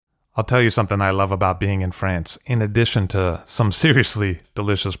I'll tell you something I love about being in France, in addition to some seriously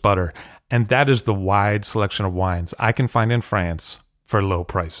delicious butter, and that is the wide selection of wines I can find in France for low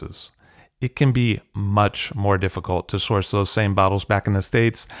prices. It can be much more difficult to source those same bottles back in the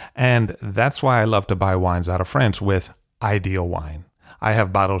States, and that's why I love to buy wines out of France with Ideal Wine. I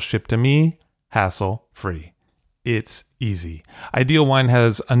have bottles shipped to me, hassle-free. It's easy. Ideal Wine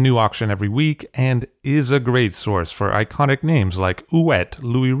has a new auction every week and is a great source for iconic names like Ouet,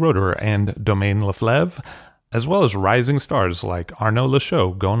 Louis Roeder, and Domaine Leflevre, as well as rising stars like Arnaud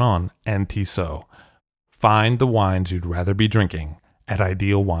Lachaud, Gonon, and Tissot. Find the wines you'd rather be drinking at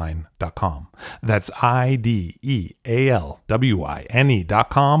idealwine.com. That's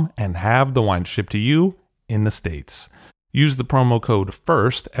IDEALWINE.com and have the wine shipped to you in the States. Use the promo code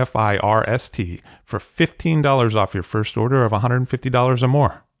FIRST, F-I-R-S-T, for $15 off your first order of $150 or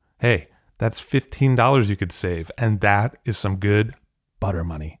more. Hey, that's $15 you could save, and that is some good butter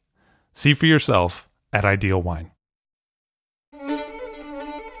money. See for yourself at Ideal Wine.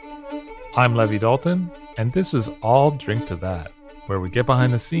 I'm Levi Dalton, and this is All Drink to That, where we get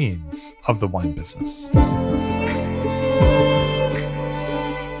behind the scenes of the wine business.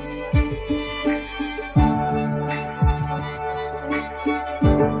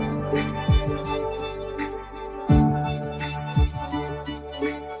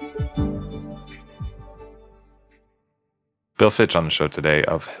 Bill Fitch on the show today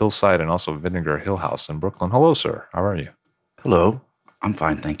of Hillside and also Vinegar Hill House in Brooklyn. Hello, sir. How are you? Hello. I'm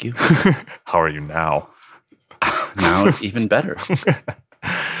fine, thank you. How are you now? Now it's even better.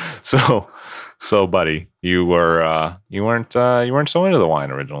 So, buddy, you weren't so into the wine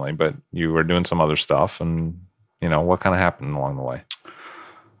originally, but you were doing some other stuff, and what kind of happened along the way?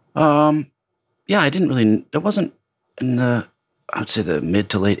 Yeah, I didn't really. It wasn't in I would say the mid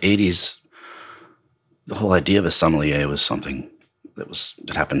to late '80s. The whole idea of a sommelier was something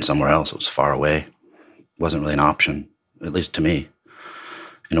that happened somewhere else. It was far away. It wasn't really an option, at least to me,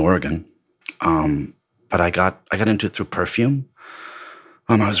 in Oregon. But I got into it through perfume.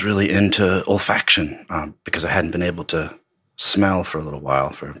 I was really into olfaction because I hadn't been able to smell for a little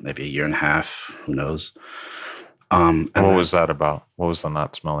while, for maybe a year and a half. Who knows? What was that about? What was the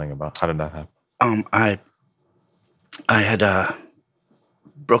not smelling about? How did that happen? I had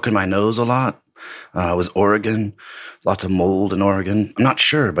broken my nose a lot. It was Oregon, lots of mold in Oregon. I'm not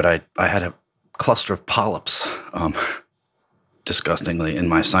sure, but I had a cluster of polyps, disgustingly, in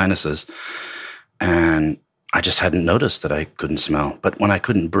my sinuses. And I just hadn't noticed that I couldn't smell. But when I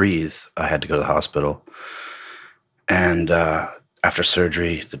couldn't breathe, I had to go to the hospital. And after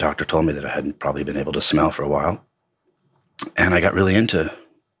surgery, the doctor told me that I hadn't probably been able to smell for a while. And I got really into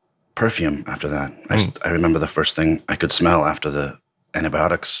perfume after that. I remember the first thing I could smell after the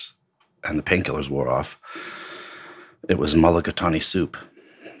antibiotics and the painkillers wore off. It was mulligatawny soup.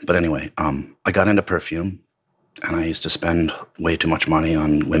 But anyway, I got into perfume, and I used to spend way too much money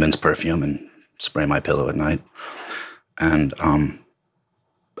on women's perfume and spray my pillow at night. And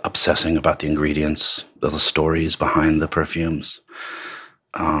obsessing about the ingredients, the stories behind the perfumes.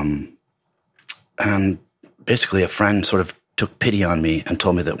 And basically a friend sort of took pity on me and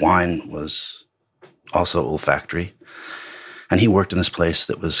told me that wine was also olfactory. And he worked in this place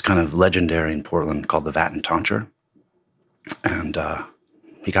that was kind of legendary in Portland called the Vat and Tonsure. And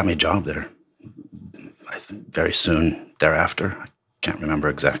he got me a job there very soon thereafter. I can't remember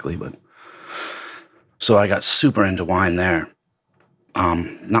exactly, but so I got super into wine there.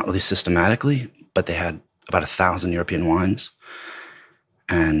 Not really systematically, but they had about 1,000 European wines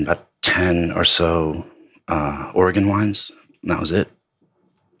and about 10 or so Oregon wines, and that was it.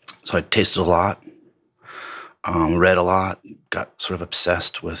 So I tasted a lot. Read a lot, got sort of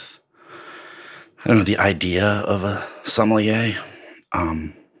obsessed with, the idea of a sommelier,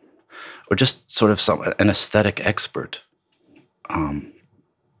 or just sort of an aesthetic expert.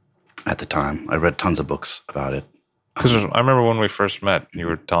 At the time, I read tons of books about it. Because I remember when we first met, you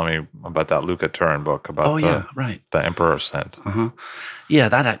were telling me about that Luca Turin book about the Emperor's Scent. Yeah,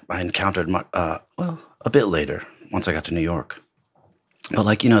 that I encountered, a bit later, once I got to New York.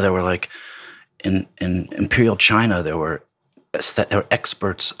 But there were in Imperial China, there were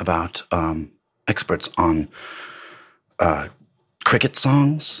experts on cricket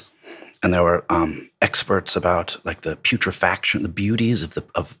songs, and there were experts about the putrefaction, the beauties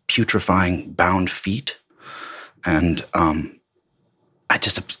of putrefying bound feet, and I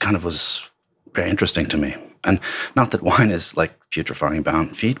just kind of was very interesting to me. And not that wine is like putrefying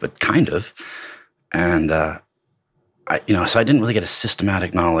bound feet, but kind of. And so I didn't really get a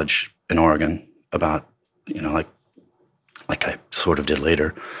systematic knowledge in Oregon about, like I sort of did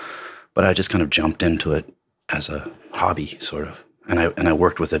later, but I just kind of jumped into it as a hobby, sort of. and I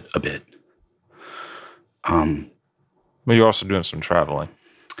worked with it a bit. But you're also doing some traveling.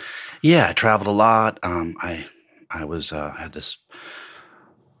 Yeah, I traveled a lot. I had this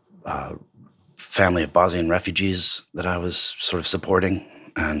family of Bosnian refugees that I was sort of supporting,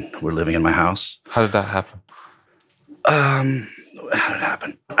 and were living in my house. How did that happen? How did it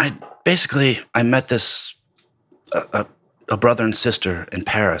happen? I met this a brother and sister in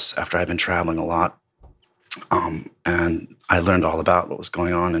Paris after I'd been traveling a lot, and I learned all about what was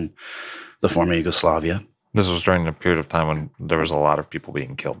going on in the former Yugoslavia. This was during a period of time when there was a lot of people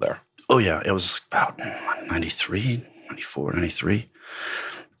being killed there. Oh, yeah. It was about 93, 94, 93.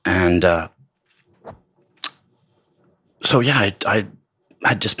 And so, yeah,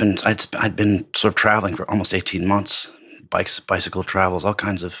 I'd been sort of traveling for almost 18 months, bicycle travels, all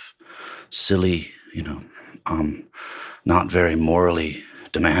kinds of silly, not very morally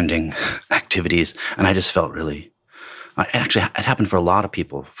demanding activities. And I just felt really, it happened for a lot of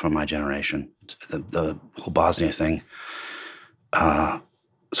people from my generation. The whole Bosnia thing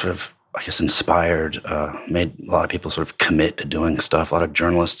sort of, I guess, inspired, made a lot of people sort of commit to doing stuff. A lot of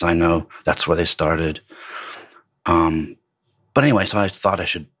journalists I know, that's where they started. But anyway, so I thought I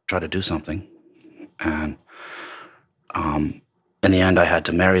should try to do something. And in the end, I had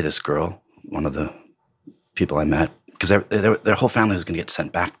to marry this girl, one of the people I met, because their whole family was going to get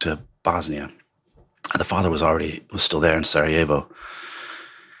sent back to Bosnia. The father was still there in Sarajevo.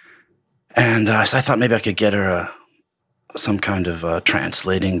 And so I thought maybe I could get her some kind of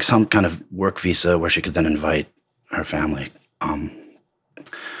translating, some kind of work visa where she could then invite her family.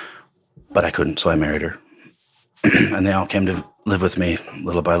 But I couldn't, so I married her. And they all came to live with me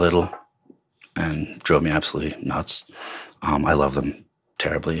little by little and drove me absolutely nuts. I love them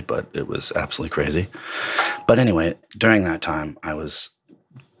terribly, but it was absolutely crazy. But anyway, during that time, I was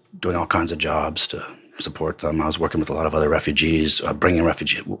doing all kinds of jobs to support them. I was working with a lot of other refugees, bringing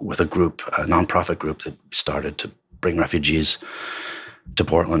refugees with a group, a nonprofit group that started to bring refugees to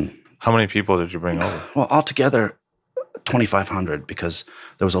Portland. How many people did you bring over? Well, altogether, 2,500, because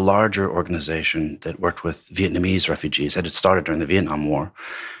there was a larger organization that worked with Vietnamese refugees that had started during the Vietnam War.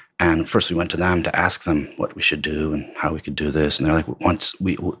 And first we went to them to ask them what we should do and how we could do this. And they're like,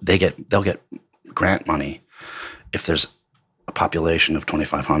 they'll get grant money if there's a population of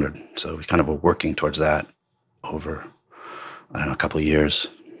 2,500. So we kind of were working towards that over, a couple of years.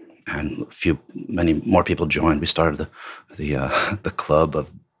 And many more people joined. We started the club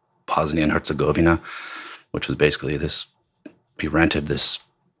of Bosnia and Herzegovina, which was basically this. We rented this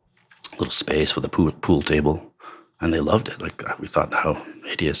little space with a pool table, and they loved it. Like, we thought how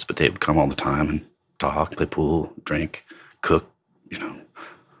hideous, but they would come all the time and talk, play pool, drink, cook.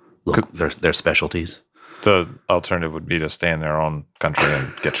 Look their specialties. The alternative would be to stay in their own country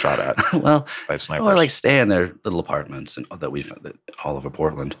and get shot at. Well, by snipers. Or like stay in their little apartments that we found all over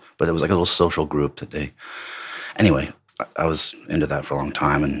Portland. But it was like a little social group that they. Anyway, I was into that for a long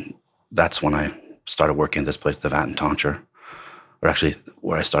time, and that's when I started working at this place, the Vat and Toncher, or actually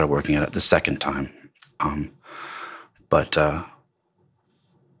where I started working at it the second time. But yeah,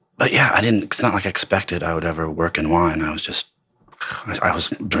 it's not like I expected I would ever work in wine. I was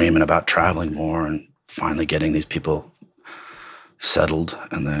dreaming about traveling more and finally getting these people settled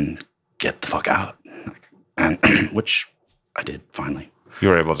and then get the fuck out. And which I did finally. You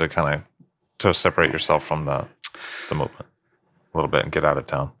were able to kind of separate yourself from the movement a little bit and get out of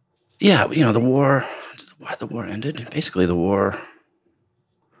town. Yeah, the war ended. Basically the war,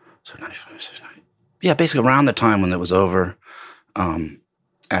 so 95, 99. Yeah, basically around the time when it was over, and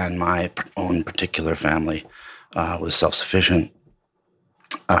my own particular family was self-sufficient.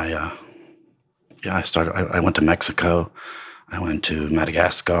 I went to Mexico. I went to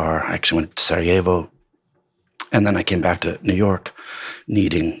Madagascar. I actually went to Sarajevo. And then I came back to New York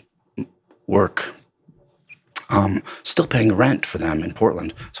needing work. Still paying rent for them in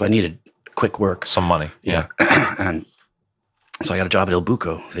Portland. So I needed quick work. Some money. Yeah. And so I got a job at Il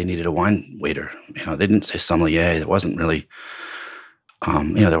Buco. They needed a wine waiter. They didn't say sommelier. There wasn't really,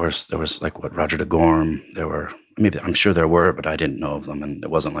 there was like Roger de Gorme. There were, maybe, I'm sure there were, but I didn't know of them. And it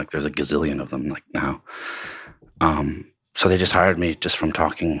wasn't like there's a gazillion of them like now. So they just hired me just from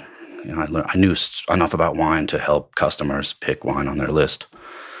talking. I knew enough about wine to help customers pick wine on their list.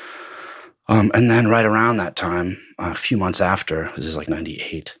 And then right around that time, a few months after, this is like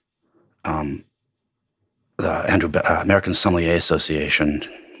 98, the American Sommelier Association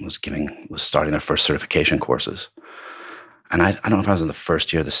was starting their first certification courses. And I don't know if I was in the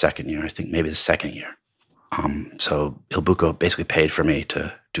first year or the second year. I think maybe the second year. So Il Buco basically paid for me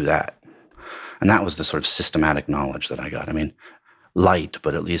to do that. And that was the sort of systematic knowledge that I got. I mean, light,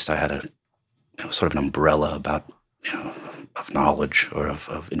 but at least I had sort of an umbrella about, of knowledge or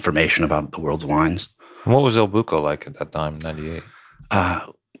of information about the world's wines. And what was Il Buco like at that time, 98?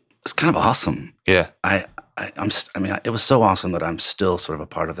 It's kind of awesome. Yeah. It was so awesome that I'm still sort of a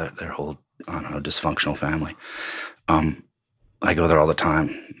part of their whole, I don't know, dysfunctional family. I go there all the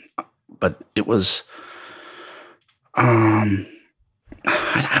time, but it was, I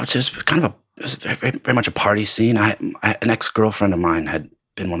was just kind of it was very, very much a party scene. An ex-girlfriend of mine had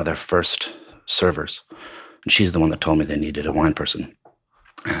been one of their first servers, and she's the one that told me they needed a wine person.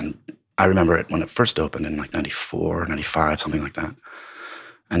 And I remember it when it first opened in like 94, 95, something like that.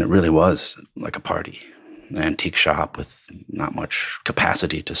 And it really was like a party, an antique shop with not much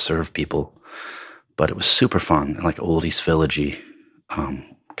capacity to serve people, but it was super fun, like oldies villagey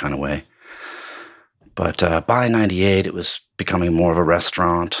kind of way. But by 98, it was becoming more of a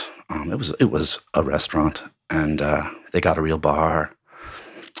restaurant. It was a restaurant, and they got a real bar.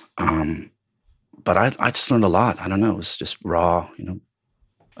 But I just learned a lot. I don't know. It was just raw, And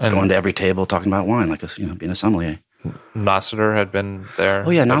going to every table talking about wine, like being a sommelier. Nossiter had been there.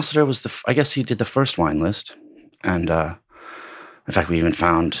 Oh yeah, Nossiter was I guess he did the first wine list, and in fact, we even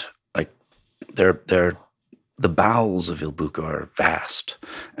found like the bowels of Il Buco are vast,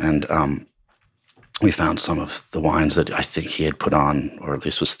 and we found some of the wines that I think he had put on, or at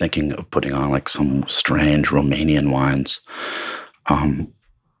least was thinking of putting on, like some strange Romanian wines. And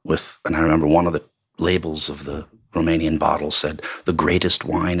I remember one of the labels of the Romanian bottle said "the greatest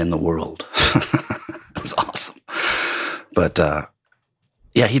wine in the world." It was awesome. But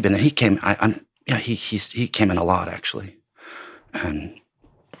yeah, he'd been there. He came. He came in a lot actually. And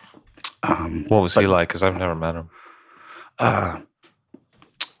what was he like? Because I've never met him.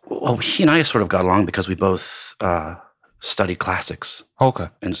 Well, he and I sort of got along because we both studied classics. Okay.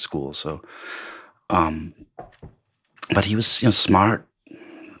 In school. So, but he was smart,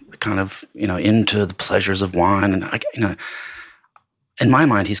 kind of into the pleasures of wine, and in my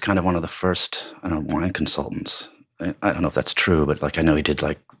mind, he's kind of one of the first wine consultants. I don't know if that's true, but like I know he did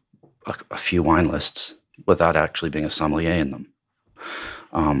like a few wine lists without actually being a sommelier in them.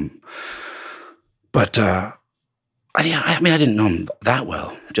 I didn't know him that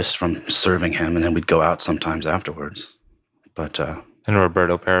well, just from serving him, and then we'd go out sometimes afterwards. But and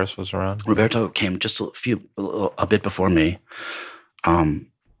Roberto Paris was around. Roberto came just a bit before me, and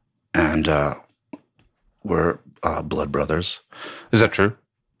we're blood brothers. Is that true?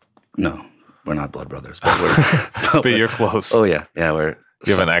 No, we're not blood brothers, but but you're close. Oh yeah, we're.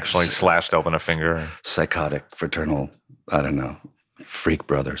 You haven't actually slashed open a finger. Psychotic, fraternal, I don't know, freak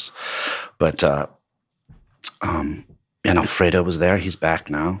brothers. But, and Alfredo was there. He's back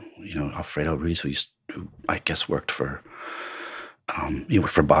now. Alfredo Ruiz, who I guess worked for, he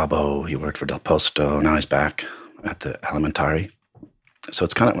worked for Babbo, he worked for Del Posto. Now he's back at the Alimentari. So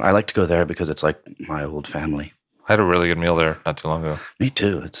it's kind of, I like to go there because it's like my old family. I had a really good meal there not too long ago. Me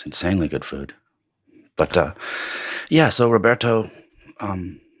too. It's insanely good food. But, yeah, so Roberto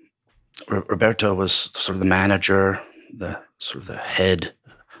was sort of the manager, the head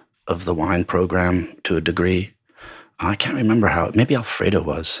of the wine program to a degree. I can't remember how. Maybe Alfredo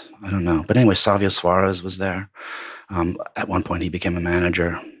was. I don't know. But anyway, Savio Suarez was there. At one point, he became a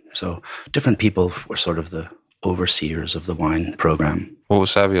manager. So different people were sort of the overseers of the wine program. What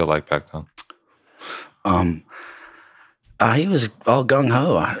was Savio like back then? He was all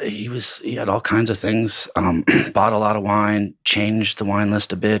gung-ho. He had all kinds of things. Bought a lot of wine, changed the wine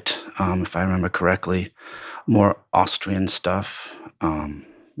list a bit, if I remember correctly. More Austrian stuff,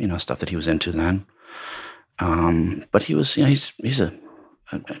 stuff that he was into then. But he was, he's a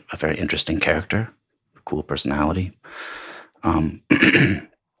very interesting character, cool personality. But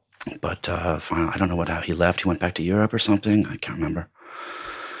finally, I don't know how he left. He went back to Europe or something. I can't remember.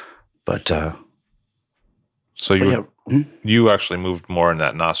 But so you actually moved more in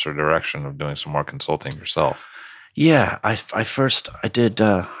that Nossiter direction of doing some more consulting yourself. Yeah, I did.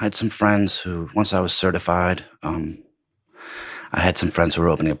 I had some friends who, once I was certified, I had some friends who were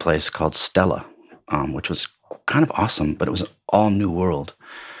opening a place called Stella, which was kind of awesome, but it was an all new world,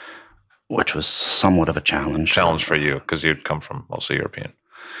 which was somewhat of a challenge. Challenge for you, because you'd come from mostly European.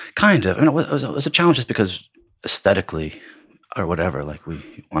 Kind of. It was a challenge just because aesthetically, or whatever, like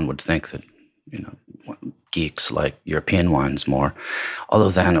one would think that, geeks like European wines more. Although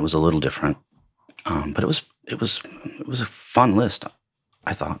then it was a little different. But it was a fun list,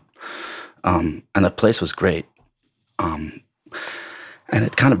 I thought. And the place was great. And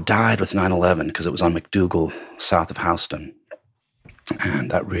it kind of died with 9/11 because it was on McDougal, south of Houston.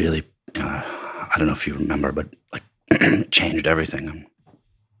 And that really, I don't know if you remember, but like changed everything.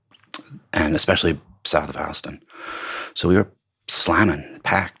 And especially south of Houston. So we were slamming,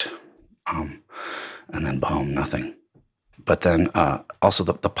 packed. And then boom, nothing. But then also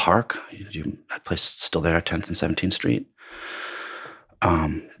the park, that place is still there, 10th and 17th Street.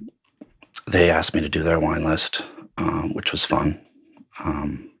 They asked me to do their wine list, which was fun.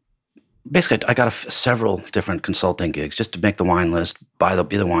 Basically, I got several different consulting gigs just to make the wine list,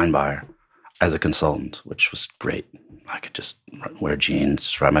 be the wine buyer as a consultant, which was great. I could just wear jeans,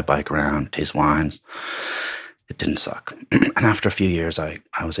 just ride my bike around, taste wines. It didn't suck. And after a few years, I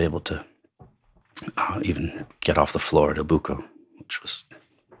was able to even get off the floor at Ibuco, which was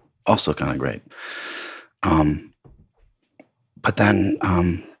also kind of great. But then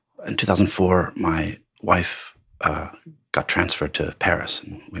in 2004, my wife got transferred to Paris,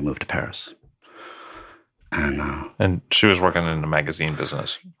 and we moved to Paris. And she was working in the magazine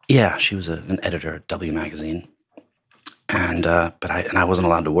business. Yeah, she was an editor at W Magazine, and I wasn't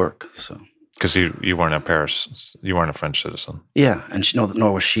allowed to work, so. Because you weren't in Paris, you weren't a French citizen. Yeah, and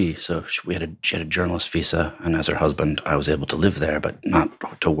nor was she. So she had a journalist visa, and as her husband, I was able to live there, but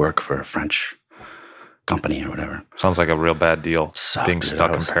not to work for a French company or whatever. Sounds like a real bad deal. Being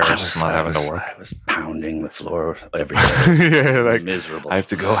stuck in Paris, not having to work. I was pounding the floor every day. Yeah, like miserable. I have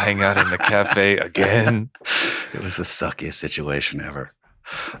to go hang out in the cafe again. It was the suckiest situation ever.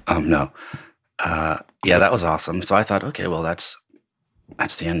 No. Yeah, that was awesome. So I thought, okay, well, that's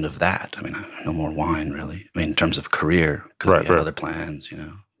the end of that. I mean, no more wine, really. I mean, in terms of career, because we had other plans, you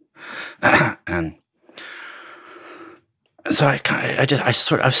know. And so I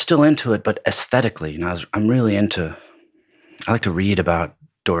was still into it, but aesthetically, you know, I'm really into. I like to read about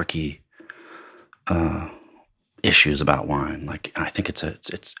dorky issues about wine. Like, I think it's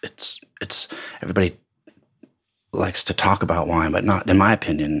everybody likes to talk about wine, but not, in my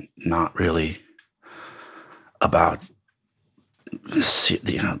opinion, not really about,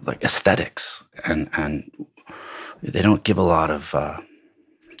 you know, like aesthetics, and they don't give a lot of,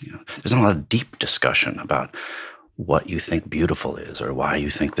 you know, there's not a lot of deep discussion about what you think beautiful is or why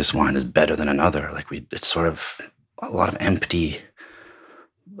you think this wine is better than another. Like it's sort of a lot of empty,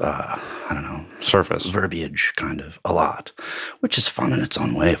 I don't know, surface verbiage, kind of a lot, which is fun in its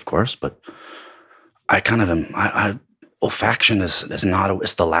own way, of course. But I kind of am. Olfaction is not.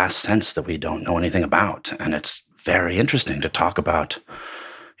 It's the last sense that we don't know anything about, and it's very interesting to talk about,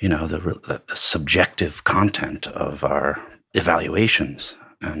 you know, the subjective content of our evaluations.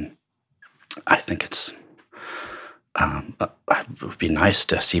 And I think it would be nice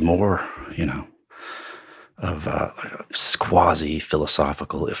to see more, you know, of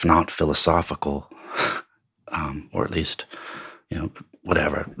quasi-philosophical, if not philosophical, or at least, you know,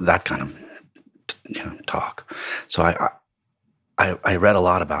 whatever, that kind of, you know, talk. So I read a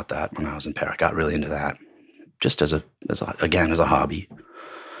lot about that when I was in Paris. I got really into that, just as a hobby,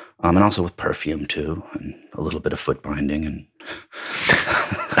 and also with perfume too, and a little bit of foot binding and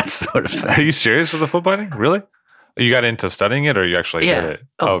that sort of thing. Are you serious with the foot binding? Really? You got into studying it, or you actually did it?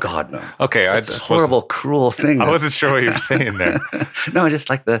 Oh God, no. Okay, it's a horrible, cruel thing. I wasn't sure what you were saying there. No, just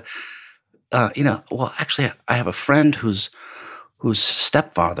like you know. Well, actually, I have a friend whose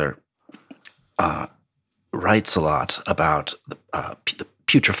stepfather writes a lot about the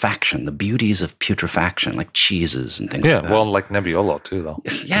putrefaction, the beauties of putrefaction, like cheeses and things like that. Yeah, well, like Nebbiolo too, though.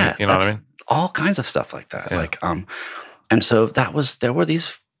 Yeah. You know what I mean? All kinds of stuff like that. Yeah. Like, and so there were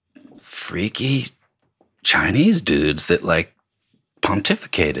these freaky Chinese dudes that like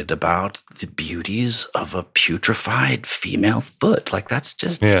pontificated about the beauties of a putrefied female foot. Like, that's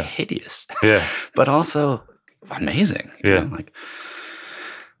just hideous. Yeah. But also amazing. You know, like,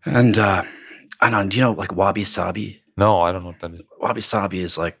 and I don't know, do you know like wabi-sabi? No, I don't know what that is. Wabi-sabi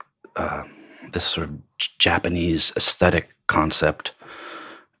is like this sort of Japanese aesthetic concept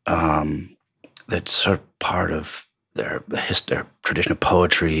that's sort of part of their tradition of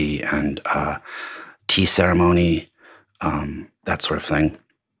poetry and tea ceremony, that sort of thing.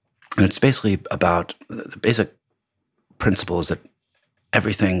 And it's basically about the basic principle is that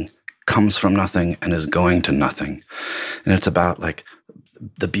everything comes from nothing and is going to nothing. And it's about like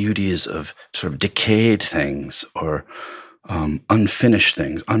the beauties of sort of decayed things or unfinished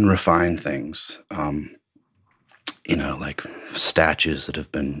things, unrefined things, you know, like statues that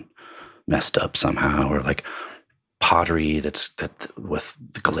have been messed up somehow, or like pottery that with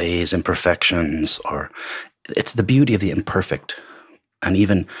the glaze imperfections, or it's the beauty of the imperfect, and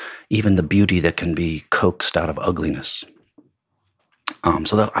even the beauty that can be coaxed out of ugliness.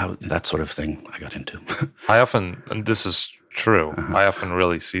 So that sort of thing I got into. I often, and this is true, I often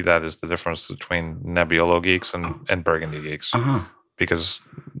really see that as the difference between Nebbiolo geeks and Burgundy geeks. Because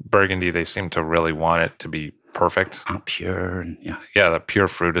Burgundy, they seem to really want it to be perfect. Pure. And yeah, the pure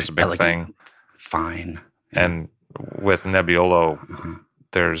fruit is a big thing. Fine. And with Nebbiolo,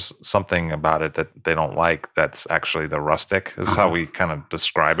 there's something about it that they don't like. That's actually the rustic. Is how we kind of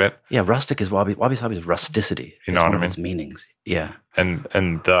describe it. Yeah, rustic is wabi sabi is rusticity. You know what I mean? Its meanings. Yeah. And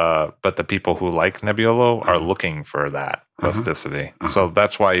but the people who like Nebbiolo are looking for that rusticity. So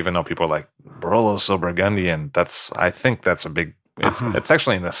that's why even though people are like Barolo's so Burgundian, I think that's a big. It's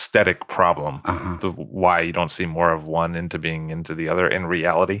actually an aesthetic problem. Why you don't see more of one being into the other in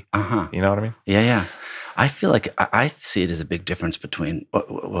reality. You know what I mean? Yeah, yeah. I feel like I see it as a big difference between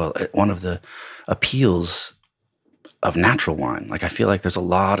one of the appeals of natural wine. Like I feel like there's a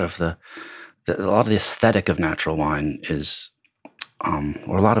lot of the aesthetic of natural wine is,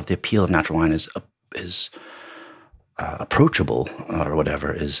 or a lot of the appeal of natural wine is approachable or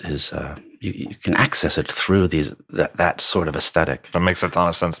whatever. You can access it through that sort of aesthetic. That makes a ton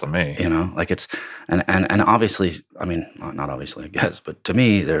of sense to me. You know, like it's and obviously, I mean, not obviously, I guess, but to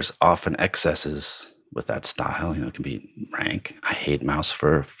me, there's often excesses with that style. You know, it can be rank. I hate mouse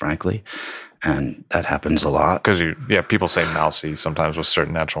fur, frankly, and that happens a lot. Because people say mousy sometimes with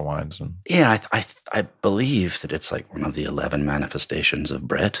certain natural wines. And yeah, I believe that it's like one of the 11 manifestations of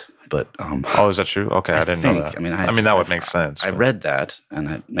Brett. But is that true? Okay, I didn't know that. I mean, that would make sense. I read that, and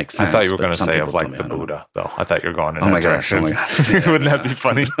it makes sense. I thought you were going to say of like the Buddha, though. I thought you were going in that direction. Oh my gosh! Wouldn't that be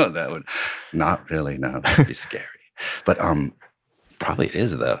funny? No, that would not really. No, that would be scary. But probably it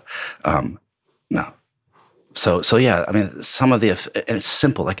is though. No. So yeah, I mean, some of the, and it's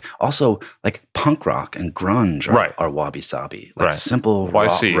simple, like also like punk rock and grunge are wabi-sabi, like simple, raw,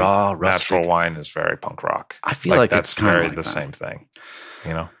 rustic. Natural wine is very punk rock. I feel like that's it's kind very of the same thing,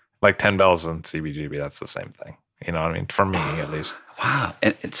 you know, like 10 Bells and CBGB, that's the same thing. You know what I mean? For me, at least. Wow.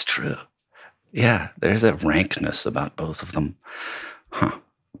 And it's true. Yeah. There's a rankness about both of them. Huh.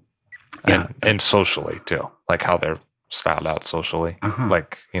 Yeah. And socially too, like how they're styled out socially,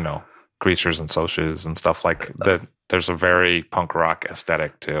 like, you know, Greasers and Socs and stuff like that. There's a very punk rock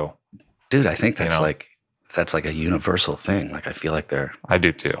aesthetic too. Dude, I think that's like a universal thing. Like I feel like I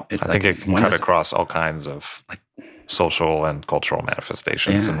do too. I think it can cut across all kinds of like social and cultural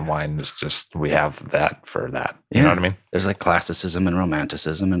manifestations, and wine is just, we have that for that. You know what I mean? There's like classicism and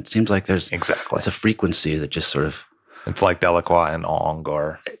romanticism, and it seems like there's it's a frequency that just sort of, it's like Delacroix and Ong,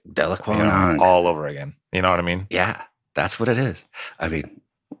 or Delacroix and Ong all over again. You know what I mean? Yeah, that's what it is. I mean,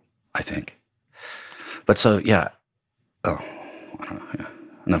 I think. But so, yeah. Oh, I don't know.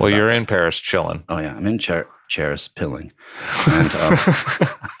 Yeah. Well, you're in Paris chilling. Oh, yeah. I'm in Paris pilling. And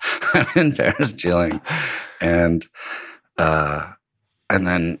I'm in Paris chilling. And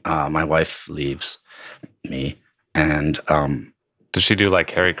then my wife leaves me. And does she do like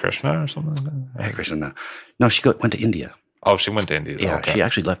Hare Krishna or something like that? Hare Krishna, no. She went to India. Oh, she went to India. Yeah, okay. She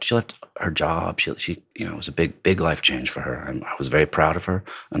actually left. She left her job. She it was a big life change for her, and I was very proud of her,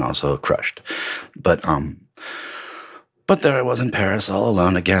 and also crushed. But there I was in Paris all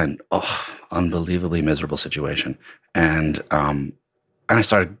alone again. Oh, unbelievably miserable situation, and I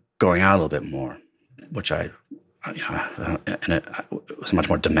started going out a little bit more, which and it was a much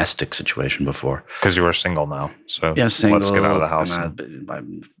more domestic situation before. Because you were single now, so yeah, single. Let's get out of the house.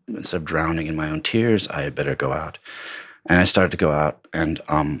 Instead of drowning in my own tears, I had better go out. And I started to go out, and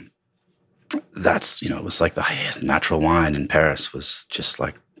that's, it was like the natural wine in Paris was just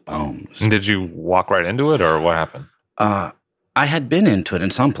like boom. And did you walk right into it, or what happened? I had been into it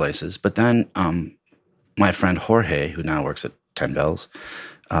in some places, but then my friend Jorge, who now works at 10 Bells,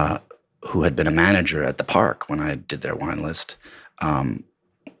 who had been a manager at the Park when I did their wine list, and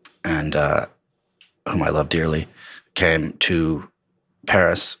whom I love dearly, came to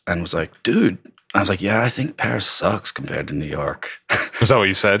Paris and was like, dude, I was like, yeah, I think Paris sucks compared to New York. Is that what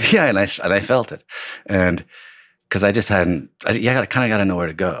you said? Yeah, and I felt it. And because I just hadn't, I kind of got to know where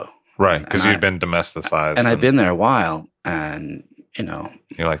to go. Right, because you'd been domesticized. And I'd been there a while, and, you're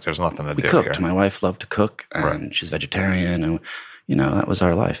like, there's nothing to do here. We cooked. Here. My wife loved to cook, and she's vegetarian, and, that was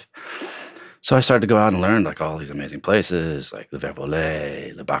our life. So I started to go out and learn, like, all these amazing places, like the Vert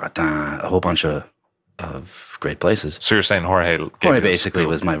Volet, Le Baratin, a whole bunch of great places. So you're saying Jorge basically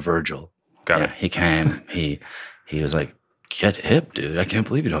was my Virgil. Got it. He came. He was like, "Get hip, dude! I can't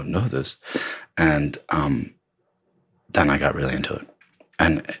believe you don't know this." And then I got really into it.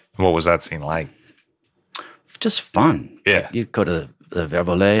 And what was that scene like? Just fun. Yeah. Like, you'd go to the Vert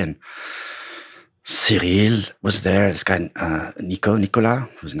Volet, and Cyril was there. This guy Nicolas,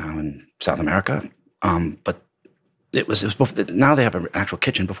 who's now in South America. But it was before, now they have an actual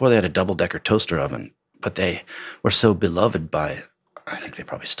kitchen. Before they had a double-decker toaster oven, but they were so beloved by, I think they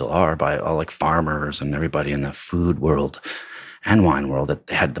probably still are, by all like farmers and everybody in the food world. and Wine World that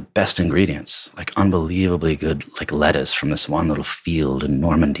they had the best ingredients, like unbelievably good, like lettuce from this one little field in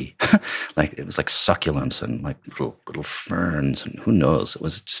Normandy. Like it was like succulents and like little ferns and who knows, it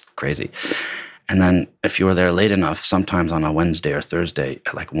was just crazy. And then if you were there late enough, sometimes on a Wednesday or Thursday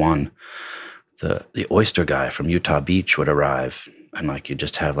at like 1, the oyster guy from Utah Beach would arrive, and like you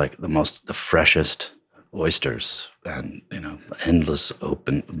just have like the freshest oysters and, you know, endless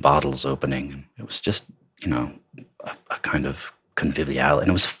open bottles opening. And it was just, you know, a kind of conviviality. And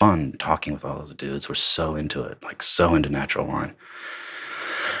it was fun talking with all those dudes who were so into it, like so into natural wine.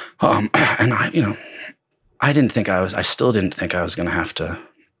 And I still didn't think I was going to have to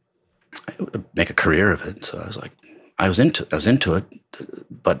make a career of it. So I was into it,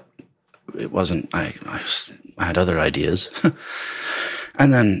 but it wasn't, I had other ideas.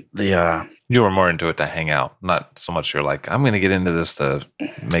 And then you were more into it to hang out, not so much you're like, I'm going to get into this to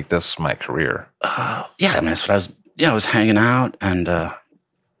make this my career. Yeah, I mean, that's what I was. Yeah, I was hanging out and,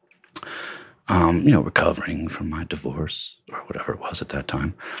 recovering from my divorce or whatever it was at that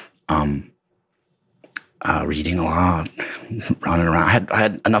time. Reading a lot, running around. I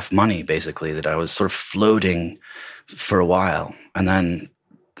had enough money basically that I was sort of floating for a while, and then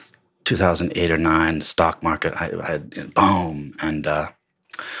 2008 or 9, the stock market, I had boom, and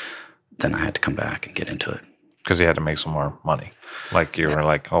then I had to come back and get into it. Because you had to make some more money. Like you were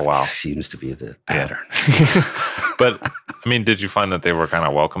like, oh, wow. Seems to be the pattern. But, I mean, did you find that they were kind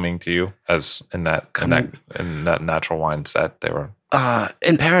of welcoming to you as in that natural wine set? They were...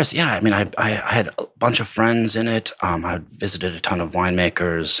 in Paris, yeah. I mean, I had a bunch of friends in it. I visited a ton of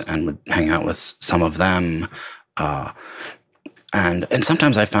winemakers and would hang out with some of them. And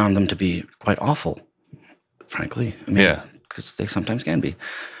sometimes I found them to be quite awful, frankly. I mean, yeah. Because they sometimes can be.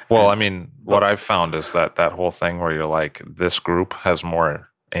 Well, I mean, what I've found is that whole thing where you're like, this group has more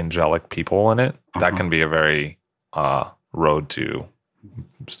angelic people in it. That can be a very road to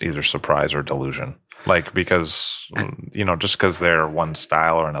either surprise or delusion. Like, because, you know, just because they're one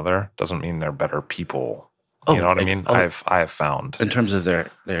style or another doesn't mean they're better people. You know what I mean? I have found. In terms of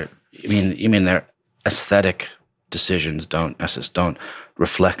their you mean their aesthetic decisions don't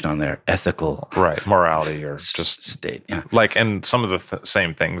reflect on their ethical morality or just state. Yeah, like, and some of the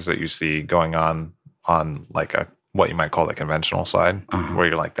same things that you see going on like what you might call the conventional side, where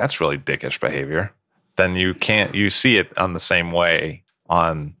you're like, that's really dickish behavior. Then you see it on the same way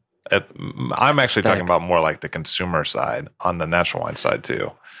on. I'm actually talking about more like the consumer side on the natural wine side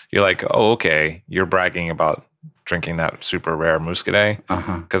too. You're like, oh, okay, you're bragging about drinking that super rare Muscadet,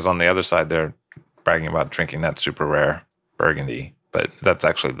 because on the other side they're bragging about drinking that super rare Burgundy, but that's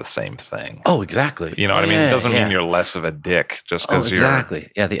actually the same thing. Oh, exactly. You know what I mean? It doesn't mean you're less of a dick just because you're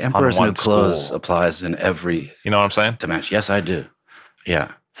exactly. Yeah, the Emperor's New Clothes applies in every. You know what I'm saying? To match. Yes, I do.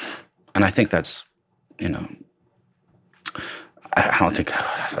 Yeah, and I think that's, you know, I don't think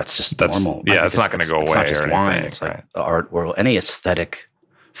that's normal. Yeah, it's not going to go away. It's not just wine. Anything, it's like the art world. Any aesthetic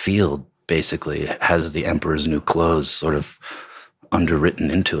field basically has the Emperor's New Clothes sort of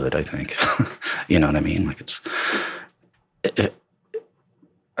underwritten into it, I think. You know what I mean? Like do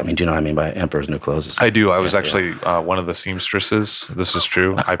you know what I mean by Emperor's New Clothes? I do. I was actually one of the seamstresses. This is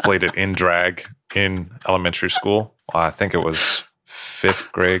true. I played it in drag in elementary school. I think it was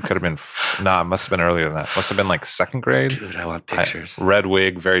 5th grade. Could have been, it must have been earlier than that. Must have been like 2nd grade. Dude, I want pictures. Red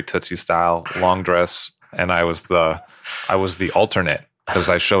wig, very Tootsie style, long dress. And I was the alternate. Because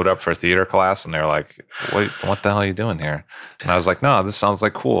I showed up for theater class and they were like, what the hell are you doing here? And I was like, no, this sounds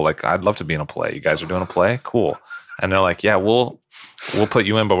like cool. Like, I'd love to be in a play. You guys are doing a play? Cool. And they're like, yeah, we'll put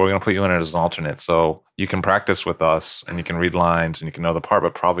you in, but we're going to put you in as an alternate. So you can practice with us and you can read lines and you can know the part,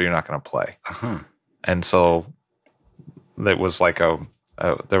 but probably you're not going to play. And so it was like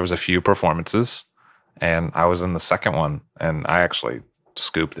there was a few performances and I was in the second one and I actually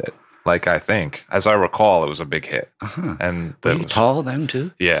scooped it. Like, I think, as I recall, it was a big hit. And were you tall then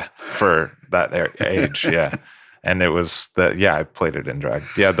too? Yeah, for that age, yeah. And it was I played it in drag.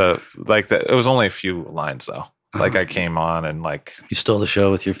 Yeah, it was only a few lines though. Like I came on and like you stole the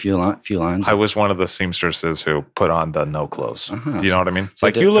show with your few lines. I was one of the seamstresses who put on the no clothes. Do you know what I mean? So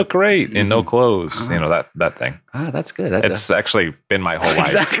like you look great in no clothes. You know that thing. That's good. It's actually been my whole life.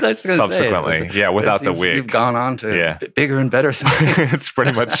 Exactly. Subsequently, without the wig, you've gone on to bigger and better things. It's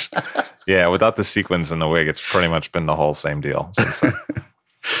pretty much without the sequins and the wig, it's pretty much been the whole same deal since then.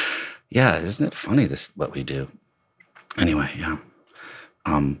 Yeah, isn't it funny what we do? Anyway, yeah.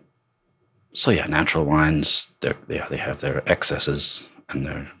 So yeah, natural wines, they have their excesses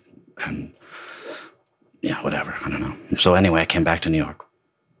and whatever. I don't know. So anyway, I came back to New York.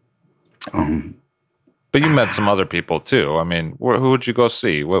 But you met some other people too. I mean, who would you go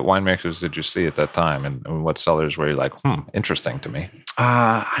see? What winemakers did you see at that time? And what cellars were you like, interesting to me?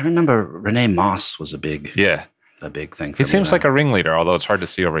 I remember Rene Moss was a big thing. He seems like a ringleader, although it's hard to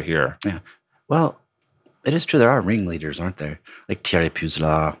see over here. Yeah. Well, it is true. There are ringleaders, aren't there? Like Thierry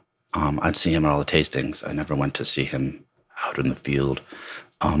Puzelat. I'd see him at all the tastings. I never went to see him out in the field.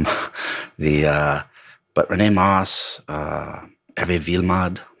 But Rene Moss, Hervé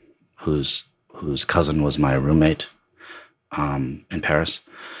Villemade, whose cousin was my roommate in Paris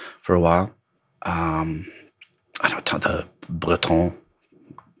for a while. I don't know, the Breton,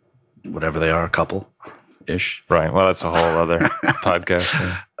 whatever they are, a couple-ish. Right. Well, that's a whole other podcast.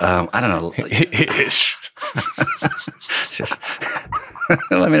 Yeah. I don't know. Ish.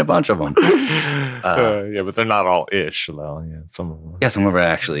 I mean, a bunch of them. Yeah, but they're not all ish, though. Yeah, some of them. Yeah, some of them are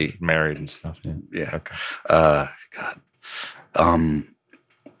actually married and stuff. Yeah. Yeah. Okay. God.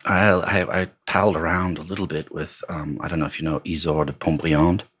 I palled around a little bit with I don't know if you know Isor de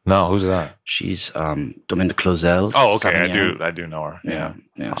Pontbriand. No, who's that? She's Domaine de Clozel. Oh, okay. I do know her. Yeah.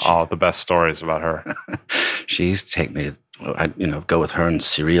 The best stories about her. She used to take me. I'd go with her and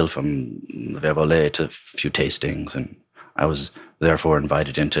Cyril from Vervolais to a few tastings, and I was therefore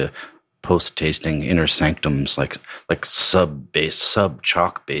invited into post-tasting inner sanctums, like sub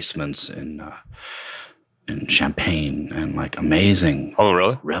chalk basements in Champagne, and like amazing. Oh,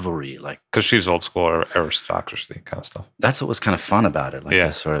 really? Revelry, like because she's old school aristocracy kind of stuff. That's what was kind of fun about it. Like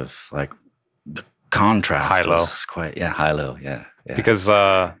this sort of like the contrast, high-low, quite high-low, yeah. Because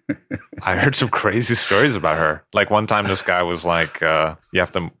I heard some crazy stories about her. Like one time, this guy was like, "You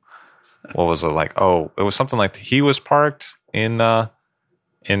have to." What was it like? Oh, it was something like he was parked in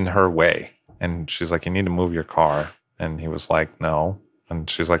her way, and she's like, "You need to move your car," and he was like, "No." And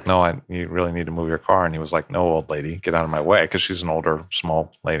she's like, "No, you really need to move your car." And he was like, "No, old lady, get out of my way," because she's an older,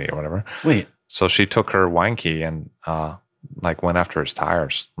 small lady or whatever. Wait. So she took her wine key and went after his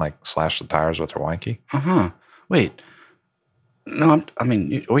tires, like slashed the tires with her wine key. Wait. No, are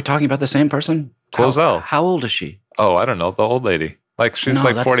we talking about the same person? Clozel. How old is she? Oh, I don't know. The old lady. Like she's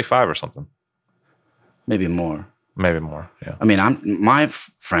 45 or something. Maybe more. Yeah. I mean, my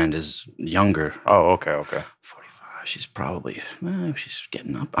friend is younger. Oh, okay. 45. She's probably she's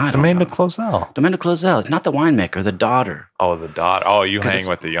getting up. I don't know. Domaine de Clozel. Domaine de Clozel. Not the winemaker, the daughter. Oh, the daughter. Oh, you hang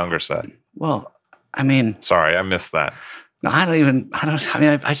with the younger set. Well, I mean, sorry, I missed that. No,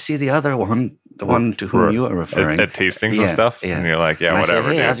 I see the other one, the one to whom you are referring. At tastings and stuff? Yeah. And you're like, yeah, whatever.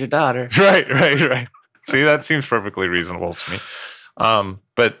 Say, hey, how's your daughter? Right. See, that seems perfectly reasonable to me.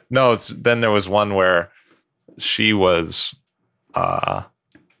 But no, then there was one where she was,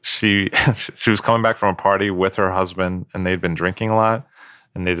 she was coming back from a party with her husband, and they'd been drinking a lot,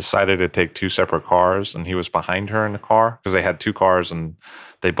 and they decided to take two separate cars, and he was behind her in the car because they had two cars, and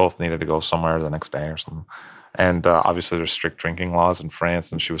they both needed to go somewhere the next day or something. And obviously there's strict drinking laws in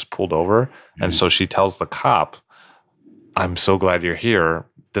France, and she was pulled over. Mm-hmm. And so she tells the cop, "I'm so glad you're here.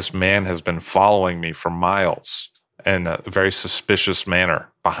 This man has been following me for miles in a very suspicious manner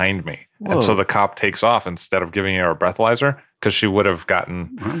behind me." Whoa. And so the cop takes off instead of giving her a breathalyzer, because she would have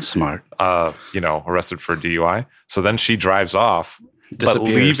gotten smart, arrested for DUI. So then she drives off, but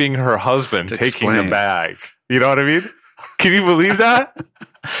leaving her husband taking the bag. You know what I mean? Can you believe that?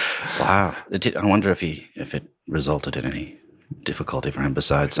 Wow. I wonder if it resulted in any difficulty for him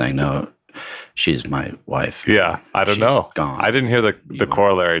besides saying, "No, she's my wife." Yeah, I don't know. Gone. I didn't hear the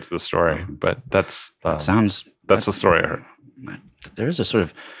corollary to the story, but that's the story I heard. There is a sort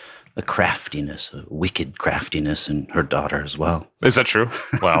of a craftiness, a wicked craftiness in her daughter as well. Is that true?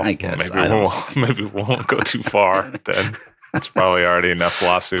 Well, I guess maybe we won't go too far then. It's probably already enough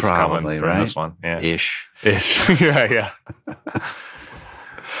lawsuits coming from this one. Yeah. Ish. Yeah.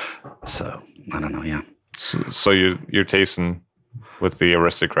 So, I don't know, yeah. So you're tasting with the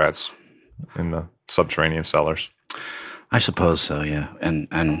aristocrats in the subterranean cellars? I suppose so, yeah. And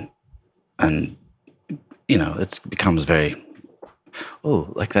it becomes very,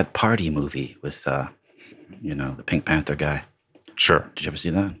 like that party movie with, the Pink Panther guy. Sure. Did you ever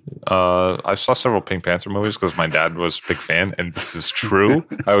see that? I saw several Pink Panther movies because my dad was a big fan, and this is true.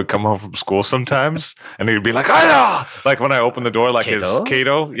 I would come home from school sometimes, and he'd be like, "Ah!" Like when I opened the door, like his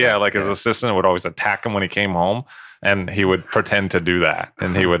Kato, his assistant would always attack him when he came home, and he would pretend to do that,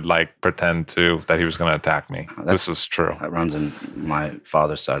 and he would pretend that he was going to attack me. This is true. That runs in my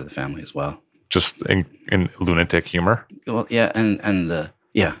father's side of the family as well. Just in lunatic humor. Well, yeah,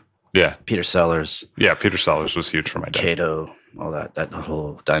 Yeah. Peter Sellers. Yeah, Peter Sellers was huge for my dad. Kato, all that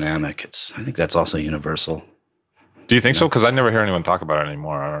whole dynamic. I think that's also universal. Do you think so? Because I never hear anyone talk about it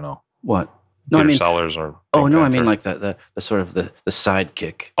anymore. I don't know. What? No, Peter Sellers or Pink Panther. I mean like the sort of the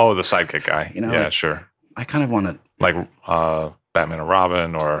sidekick. Oh, the sidekick guy. Yeah, sure. I kind of want to like Batman and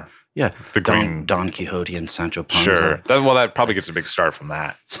Robin, or the Green Don Quixote and Sancho Panza. Sure. That probably gets a big start from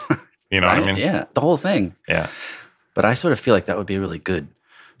that. You know right? what I mean? Yeah, the whole thing. Yeah. But I sort of feel like that would be a really good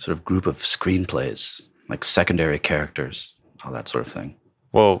sort of group of screenplays, like secondary characters, all that sort of thing.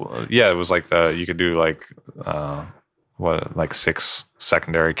 Well, yeah, it was like you could do like 6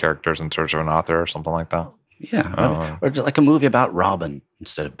 secondary characters in search of an author or something like that. Yeah, or like a movie about Robin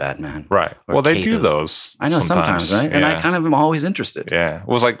instead of Batman. Right. Well, they do those. I know sometimes, right? And I kind of am always interested. Yeah. It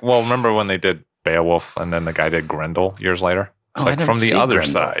was like, well, remember when they did Beowulf and then the guy did Grendel years later? It's like from the other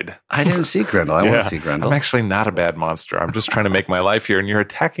side. I didn't see Grendel. I want to see Grendel. I'm actually not a bad monster. I'm just trying to make my life here, and you're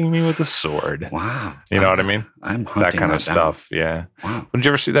attacking me with a sword. Wow. You know what I mean? I'm hunting that kind of stuff. Yeah. Wow. Did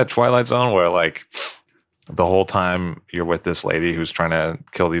you ever see that Twilight Zone where like the whole time you're with this lady who's trying to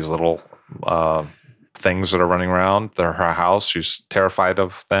kill these little things that are running around her house? She's terrified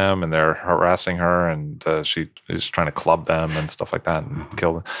of them, and they're harassing her, and she is trying to club them and stuff like that and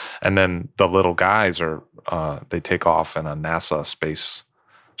kill them. And then the little guys they take off in a NASA space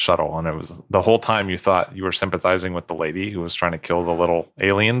shuttle, and it was the whole time you thought you were sympathizing with the lady who was trying to kill the little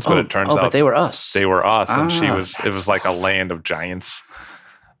aliens, but it turns out but they were us. They were us, and it was like a land of giants.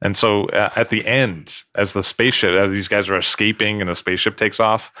 And so at the end, as the spaceship, as these guys are escaping and the spaceship takes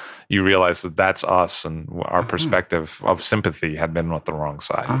off, you realize that that's us, and our perspective of sympathy had been with the wrong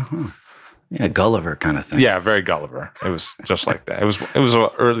side. Yeah, Gulliver kind of thing. Yeah, very Gulliver. It was just like that. It was an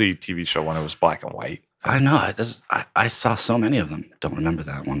early TV show when it was black and white. I know. I saw so many of them. Don't remember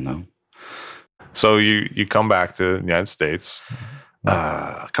that one though. So you come back to the United States.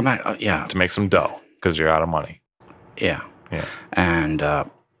 Come back, yeah, to make some dough because you're out of money. Yeah. And a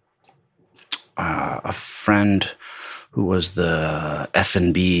friend who was the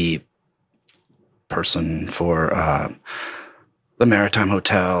F&B person for the Maritime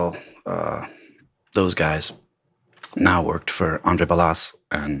Hotel, those guys now worked for Andre Balazs,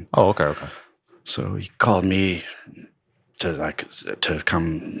 and okay. So he called me to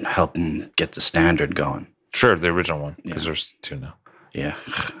come help him get the Standard going. Sure, the original one, because there's 2 now. Yeah,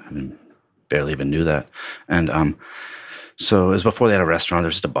 I barely even knew that. And so it was before they had a restaurant. There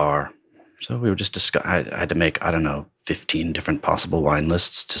was just a bar. So we were just I had to make, 15 different possible wine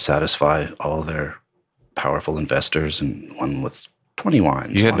lists to satisfy all their powerful investors, and one with 20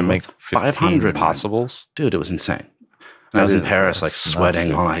 wines. You had to make 500 possibles? Dude, it was insane. And I was in Paris, like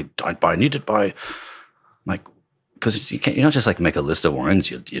sweating. I need to buy, like, because you don't just like make a list of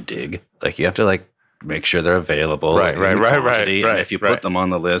wines you dig. Like you have to like make sure they're available. Right. And if you put them on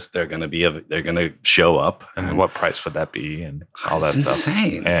the list, they're gonna show up. And what price would that be? And all that stuff. It's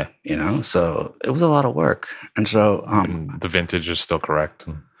insane. Yeah. So it was a lot of work. And so and the vintage is still correct.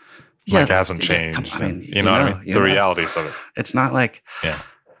 And it hasn't changed. You know what I mean? The realities of it. It's not like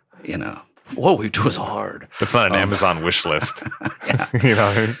what we do is hard. It's not an Amazon wish list. You know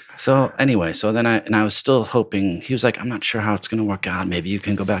what I mean? So anyway, then I was still hoping. He was like, I'm not sure how it's going to work out. Maybe you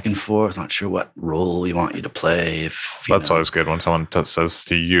can go back and forth. Not sure what role we want you to play. That's always good when someone says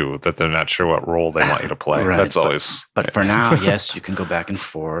to you that they're not sure what role they want you to play. Right, that's always. But for now, yes, you can go back and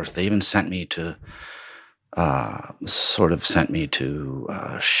forth. They even sent me to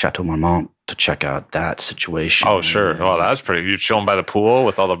Chateau Marmont to check out that situation. Oh, sure. Well, that's pretty. You're chilling by the pool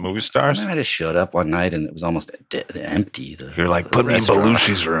with all the movie stars? I just showed up one night and it was almost empty. You're like, put me in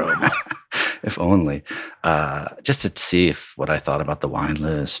Belushi's room. If only. Just to see what I thought about the wine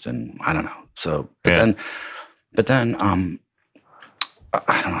list, and I don't know. So, but then,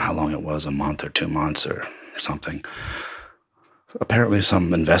 I don't know how long it was, a month or 2 months or something. Apparently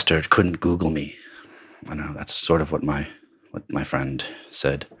some investor couldn't Google me. I know that's sort of what my friend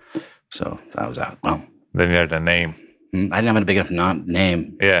said. So I was out. Well, then you had a name. I didn't have a big enough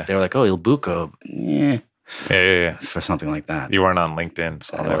name. Yeah. They were like, "Oh, Il Buco." Yeah. For something like that. You weren't on LinkedIn,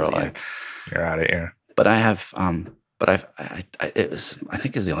 so they were like, "You're out of here." But I have. It was. I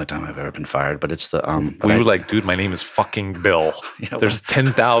think it's the only time I've ever been fired. But it's the. We were like, dude, my name is fucking Bill. There's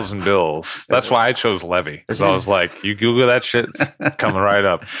 10,000 Bills. That's why I chose Levy, because I was like, you Google that shit, it's coming right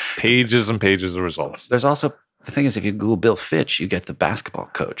up. Pages and pages of results. There's also the thing is, if you Google Bill Fitch, you get the basketball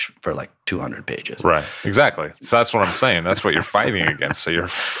coach for like 200 pages. Right. Exactly. So that's what I'm saying. That's what you're fighting against. So you're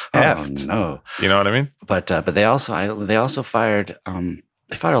effed. Oh no. You know what I mean? But they also fired.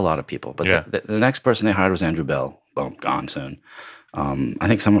 They fired a lot of people. But the next person they hired was Andrew Bell. Well, gone soon. I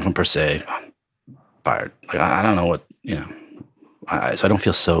think someone from Per Se fired. Like I don't know what so I don't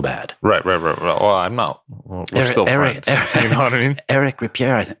feel so bad. Right. Well, I'm not. We're still friends. You know what I mean? Eric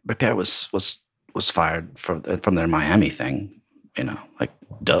Ripierre. I think Ripierre was fired from their Miami thing. Like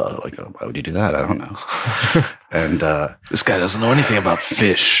duh. Like why would you do that? I don't know. And this guy doesn't know anything about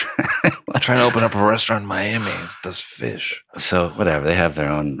fish. trying to open up a restaurant in Miami. It does fish. So whatever, they have their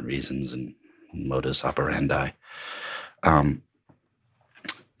own reasons and modus operandi.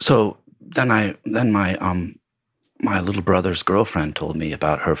 So then my little brother's girlfriend told me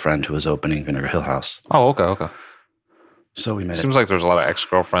about her friend who was opening Vinegar Hill House. Oh, okay. So we made Seems like there's a lot of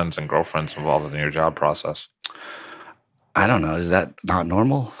ex-girlfriends and girlfriends involved in your job process. I don't know. Is that not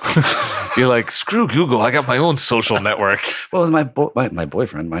normal? You're like, screw Google. I got my own social network. Well, my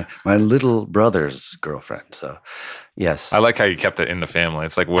boyfriend, my little brother's girlfriend. So, yes. I like how you kept it in the family.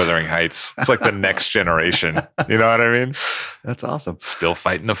 It's like Wuthering Heights. It's like the next generation. You know what I mean? That's awesome. Still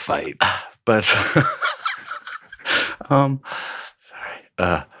fighting the fight. But,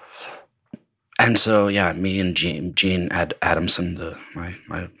 sorry. And so, yeah, me and Gene Adamson,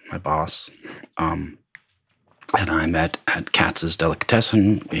 my boss, and I met at Katz's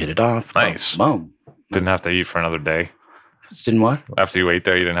Delicatessen. We hit it off. Nice. Boom. Didn't have to eat for another day. Didn't what? After you ate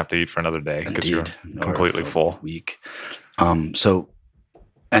there, you didn't have to eat for another day because you're completely full. Week. So,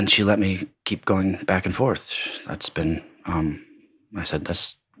 and she let me keep going back and forth. That's been. I said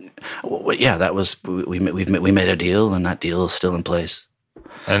that's. Well, yeah, that was we made a deal, and that deal is still in place.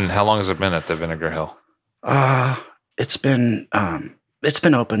 And how long has it been at the Vinegar Hill? It's been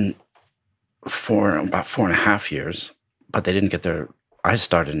open for about 4.5 years, but they didn't get their. I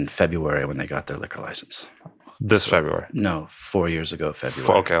started in February when they got their liquor license. This February? No, 4 years ago,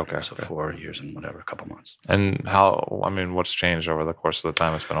 February. Okay. So 4 years and whatever, a couple months. And what's changed over the course of the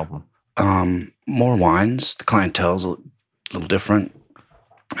time it's been open? More wines. The clientele's a little different.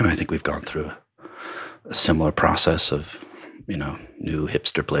 And I think we've gone through a similar process of, new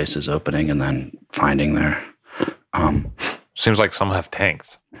hipster places opening and then finding their. Seems like some have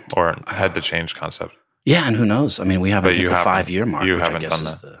tanked or had to change concept. Yeah, and who knows? I mean, we haven't hit the 5-year mark, you which haven't I guess done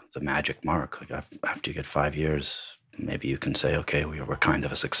is the magic mark. Like after you get 5 years, maybe you can say, okay, we're kind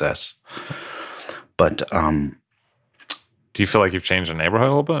of a success. But do you feel like you've changed the neighborhood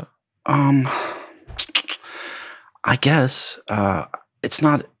a little bit? I guess it's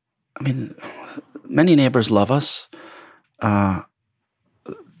not. I mean, many neighbors love us.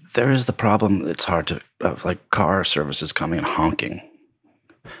 There is the problem. It's hard to like car services coming and honking.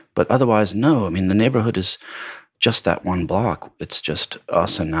 But otherwise, no. I mean, the neighborhood is just that one block. It's just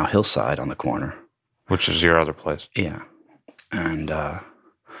us and now Hillside on the corner. Which is your other place. Yeah. And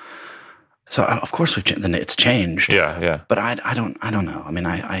so, of course, it's changed. Yeah. But I don't know. I mean,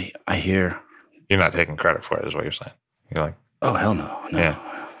 I hear... You're not taking credit for it, is what you're saying. You're like... Oh, hell no. Yeah.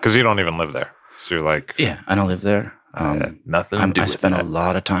 Because you don't even live there. So you're like... Yeah, I don't live there. Nothing to do with I spend that. a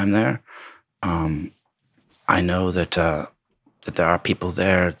lot of time there. I know that there are people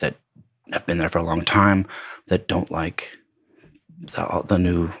there that have been there for a long time that don't like the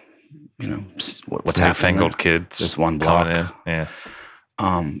new, what's happening. Newfangled kids. There's one block. Coming in. Yeah.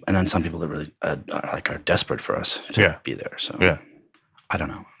 And then some people that really are desperate for us to be there. So yeah. I don't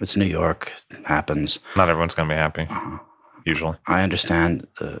know. It's New York. It happens. Not everyone's going to be happy. Usually. I understand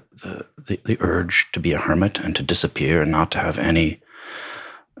the urge to be a hermit and to disappear and not to have any.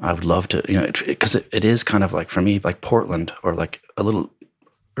 I would love to, because it is kind of like, for me, like Portland or like a little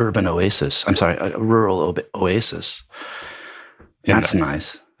urban oasis. I'm sorry, a rural oasis. That's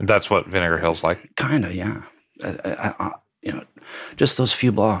nice. That's what Vinegar Hill's like? Kind of, yeah. Just those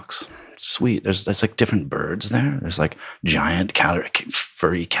few blocks. Sweet. There's like different birds there. There's like giant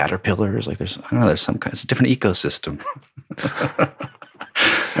furry caterpillars. Like there's some kind. It's a different ecosystem.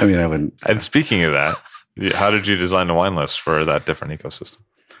 I mean, I wouldn't. And speaking of that, how did you design the wine list for that different ecosystem?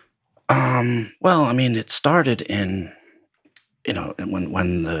 Well, I mean, it started in,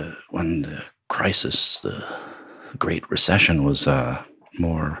 when the crisis, the Great Recession was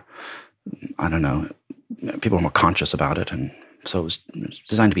more. I don't know. People were more conscious about it, and so it was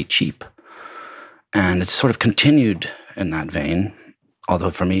designed to be cheap. And it's sort of continued in that vein.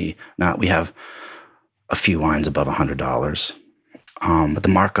 Although for me, now we have a few wines above $100, but the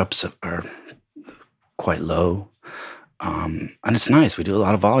markups are quite low. And it's nice. We do a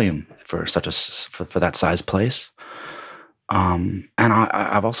lot of volume for for that size place. And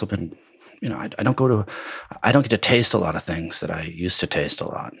I've also been, I don't get to taste a lot of things that I used to taste a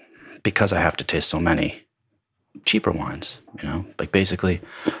lot because I have to taste so many cheaper wines, like basically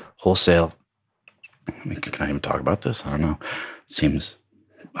wholesale. I mean, can I even talk about this? I don't know. It seems,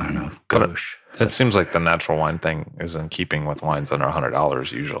 I don't know, gauche. It seems like the natural wine thing is in keeping with wines under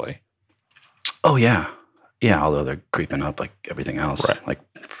 $100 usually. Oh, yeah. Yeah, although they're creeping up like everything else. Right. Like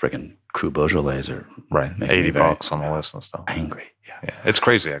friggin' Cru Beaujolais are right. $80 on the list and stuff. Angry. Yeah. It's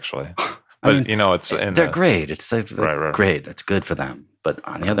crazy, actually. But, it's... They're great. They're right. great. That's good for them. But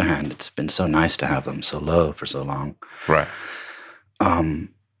on the other hand, it's been so nice to have them so low for so long. Right.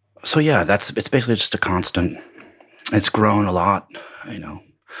 So yeah, it's basically just a constant. It's grown a lot, and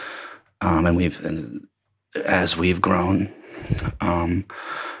as we've grown,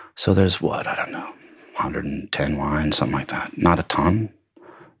 so there's I don't know, 110 wines, something like that. Not a ton,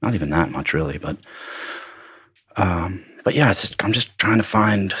 not even that much really, but yeah, I'm just trying to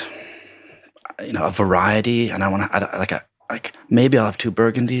find, a variety, and I want to like maybe I'll have 2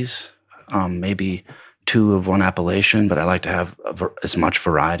 Burgundies, maybe 2 of one appellation, but I like to have as much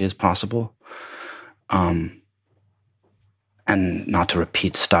variety as possible, and not to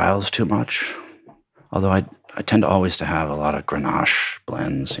repeat styles too much. Although I tend to always to have a lot of Grenache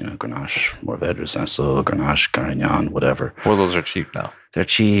blends, Grenache Mourvedre Cinsault, Grenache Carignan, whatever. Well, those are cheap now. They're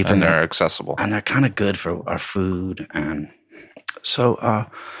cheap and they're accessible, and they're kind of good for our food, and so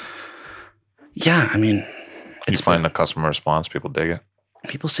yeah. I mean, you find the customer response, people dig it.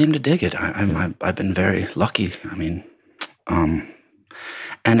 People seem to dig it. I've been very lucky. I mean, and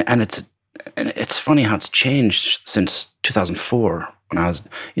it's funny how it's changed since 2004 when I was,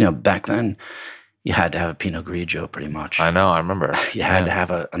 back then you had to have a Pinot Grigio pretty much. I know, I remember. You had to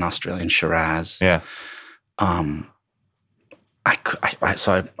have an Australian Shiraz. Yeah. So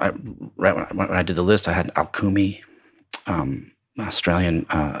right when I did the list, I had Alcumi, Australian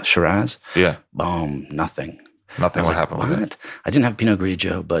Shiraz. Yeah. Boom, nothing. Nothing would happen with it. I didn't have Pinot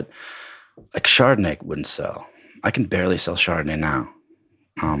Grigio, but like Chardonnay wouldn't sell. I can barely sell Chardonnay now.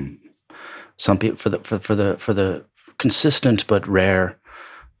 Some people for the consistent but rare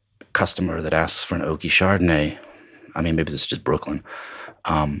customer that asks for an oaky Chardonnay. I mean, maybe this is just Brooklyn.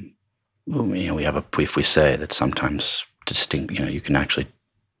 We have a Puy Fouissé that's sometimes distinct. You can actually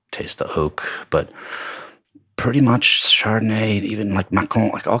taste the oak, but pretty much Chardonnay, even like Macon,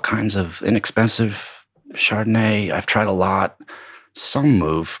 like all kinds of inexpensive Chardonnay. I've tried a lot. Some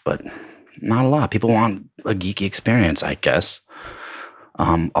move, but not a lot. People want a geeky experience, I guess.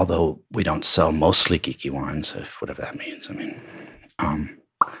 Although we don't sell mostly geeky wines, whatever that means. I mean,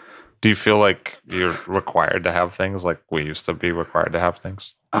 do you feel like you're required to have things like we used to be required to have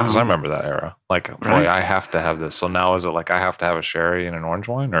things? Because I remember that era. Like, right. Boy, I have to have this. So now is it like I have to have a sherry and an orange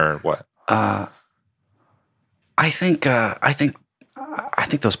wine, or what? I think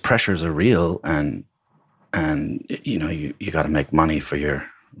those pressures are real, and you got to make money for your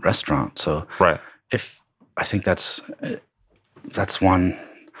restaurant. So right. I think that's one.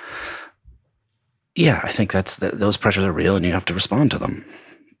 Yeah, I think those pressures are real, and you have to respond to them.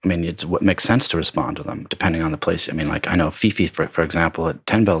 I mean, it's what makes sense to respond to them, depending on the place. I mean, like, I know Fifi, for example, at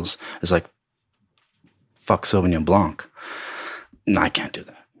 10 Bells is like, fuck Sauvignon Blanc. No, I can't do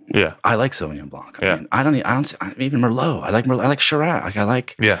that. Yeah. I like Sauvignon Blanc. I mean, I don't even Merlot. I like Merlot. I like Shiraz.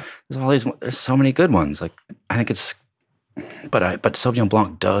 Yeah. There's so many good ones. Like, I think it's, but Sauvignon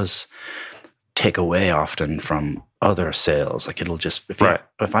Blanc does take away often from other sales. Like, it'll just, if I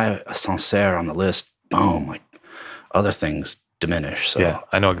have a Sancerre on the list, boom, like other things diminish. So yeah,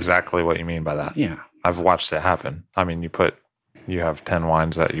 I know exactly what you mean by that. Yeah. I've watched it happen. I mean, you have 10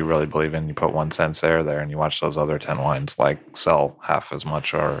 wines that you really believe in, you put one Sancerre there, and you watch those other 10 wines like sell half as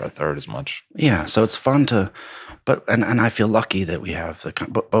much or a third as much. Yeah, so it's fun and I feel lucky that we have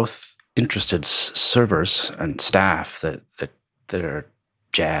both interested servers and staff that are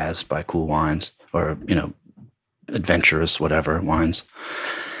jazzed by cool wines or, adventurous, whatever wines.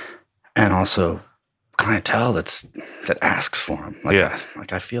 And also clientele that asks for them.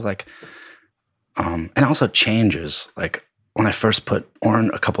 I feel like, and also changes. Like when I first put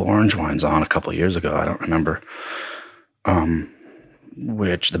a couple orange wines on a couple years ago, I don't remember, I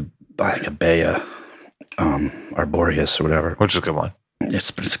think a Baya, Arboreus or whatever. Which is a good one.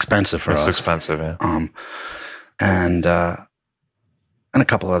 It's expensive for us. It's expensive, yeah. And a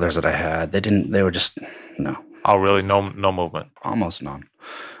couple others that I had, they were just, no. Oh, really? No movement? Almost none.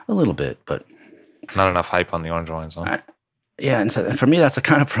 A little bit, but not enough hype on the orange wines, huh? Yeah, and so for me, that's a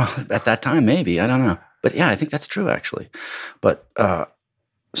kind of problem at that time, maybe. I don't know. But yeah, I think that's true, actually. But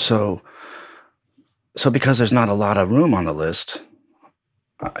so because there's not a lot of room on the list,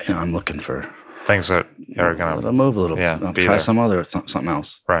 I'm looking for things that are going to move a little. Yeah, I'll try something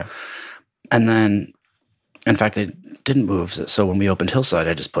else. Right. And then, in fact, they didn't move. So when we opened Hillside,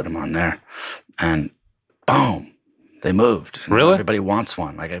 I just put them on there, and boom. They moved. Really? Everybody wants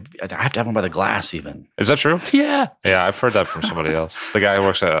one. Like I have to have one by the glass, even. Is that true? Yeah. Yeah, I've heard that from somebody else. The guy who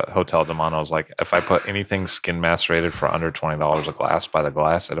works at Hotel de Mono was like, if I put anything skin macerated for under $20 a glass by the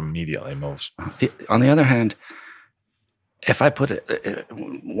glass, it immediately moves. On the other hand, if I put it,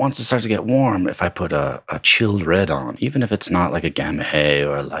 once it starts to get warm, if I put a chilled red on, even if it's not like a Gamay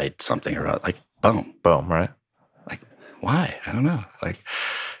or a light something or like boom, right? Like why? I don't know. Like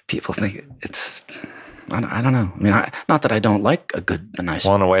people think it's. I don't know. I mean, not that I don't like a nice.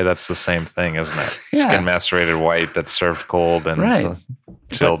 Well, in a way, that's the same thing, isn't it? Yeah. Skin macerated white that's served cold and Right.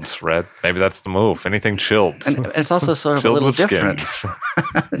 chilled red. Maybe that's the move. Anything chilled. And it's also sort of a Chilled little with different. skins.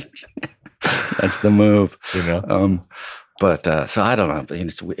 That's the move. You know? But so I don't know. But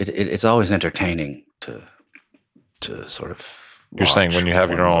it's always entertaining to sort of. You're saying watch when you have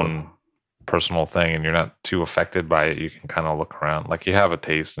your one own personal thing and you're not too affected by it, you can kind of look around. Like you have a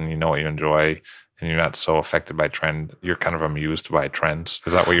taste and you know what you enjoy and you're not so affected by trend. You're kind of amused by trends.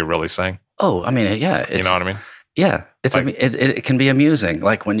 Is that what you're really saying? Oh, I mean, yeah. You know what I mean? Yeah. It's. Like- I mean, it can be amusing.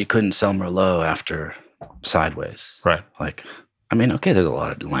 Like when you couldn't sell Merlot after Sideways. Right. Like, I mean, okay, there's a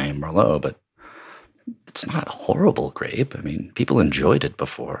lot of lame Merlot, but it's not a horrible grape. I mean, people enjoyed it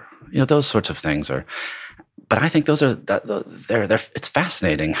before. You know, those sorts of things are. But I think those are they're it's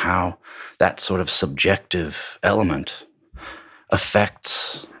fascinating how that sort of subjective element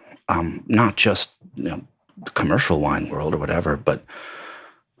affects not just the commercial wine world or whatever, but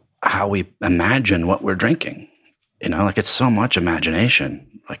how we imagine what we're drinking. You know, like it's so much imagination.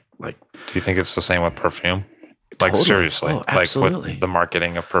 Like. Do you think it's the same with perfume? Like Totally. seriously, Oh, like absolutely. with the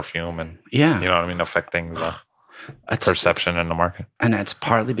marketing of perfume and Yeah. you know what I mean, affecting the It's- perception in the market. And it's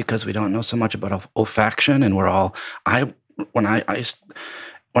partly because we don't know so much about olfaction, and we're all. When I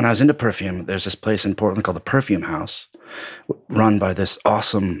was into perfume, there's this place in Portland called the Perfume House, run by this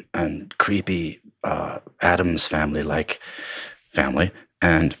awesome and creepy Addams family,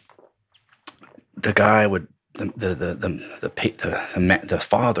 and the guy would the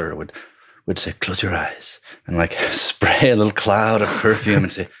father would say, "Close your eyes," and like spray a little cloud of perfume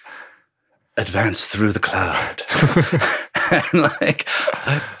and say, "Advance through the cloud." And like,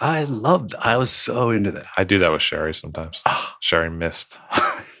 I loved. I was so into that. I do that with sherry sometimes. Sherry mist.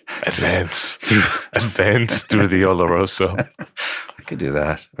 Advance through the Oloroso. I could do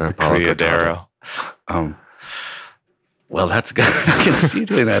that. Or The Palo Criadero. Cortado. Well, that's good. I can see you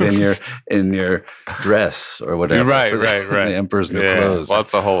doing that in your dress or whatever. Right. The Emperor's New Clothes. Well,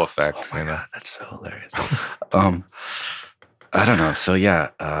 it's a whole effect. Oh my God, that's so hilarious. I don't know. So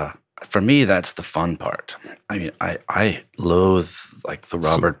yeah, for me, that's the fun part. I mean, I loathe like the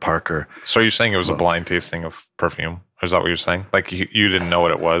Robert Parker. So you're saying it was a blind tasting of perfume? Is that what you're saying? Like you didn't know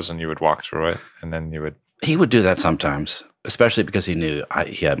what it was and you would walk through it and then you would... He would do that sometimes, especially because he knew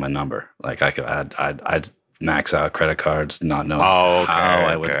he had my number. Like I'd max out credit cards, not knowing how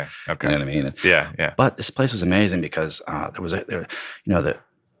I would. Okay. You know what I mean? Yeah. But this place was amazing because at the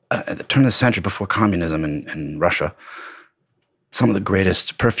turn of the century, before communism in Russia, some of the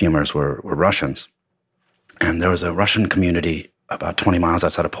greatest perfumers were Russians. And there was a Russian community about 20 miles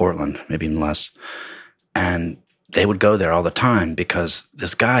outside of Portland, maybe even less. And they would go there all the time because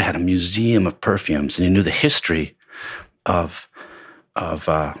this guy had a museum of perfumes and he knew the history of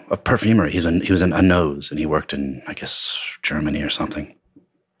perfumery. He was a nose and he worked in, I guess, Germany or something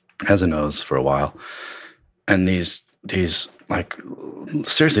as a nose for a while. And these like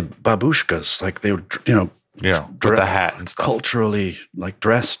seriously babushkas, like they would, with the hat and stuff. Culturally, like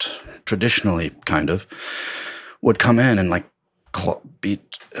dressed traditionally, kind of, would come in and like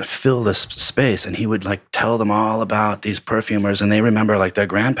fill this space, and he would like tell them all about these perfumers, and they remember like their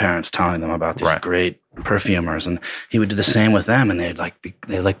grandparents telling them about these great perfumers, and he would do the same with them, and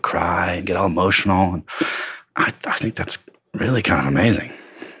they'd cry and get all emotional, and I think that's really kind of amazing.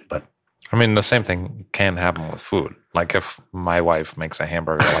 But I mean, the same thing can happen with food. Like if my wife makes a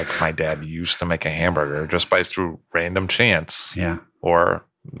hamburger, like my dad used to make a hamburger just by through random chance, or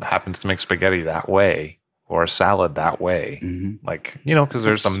happens to make spaghetti that way, or a salad that way. Mm-hmm. Like, because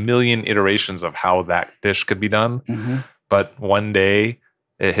there's a million iterations of how that dish could be done. Mm-hmm. But one day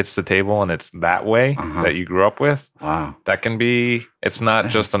it hits the table and it's that way that you grew up with. Wow. That can be, it's not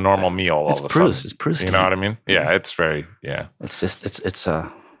just a normal meal all of a sudden. It's Proust. You know what I mean? Yeah, it's very, It's just, it's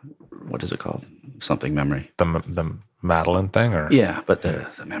what is it called? Something memory. The Madeline thing, or? Yeah, but the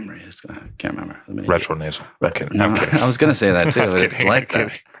memory is, I can't remember. Retronasal. I'm kidding. I was going to say that too, but it's like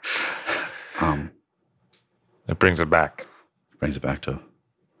that. It brings it back. Brings it back to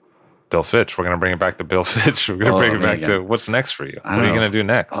Bill Fitch. We're going to bring it back to Bill Fitch. We're going to bring it back to what's next for you. What are you going to do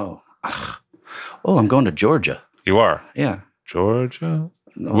next? Oh, I'm going to Georgia. You are? Yeah. Georgia?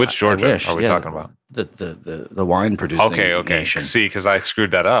 No, Which Georgia wish, are we talking about? The wine producing nation. See, because I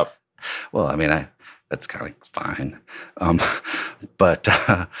screwed that up. Well, I mean, that's kind of fine. But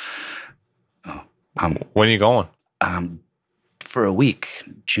when are you going? For a week,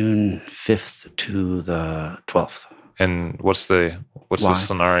 June 5th to the 12th. And what's the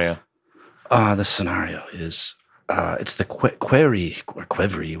scenario? The scenario is it's the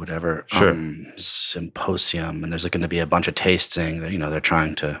Quevri, whatever, sure. Symposium, and there's going to be a bunch of tasting that they're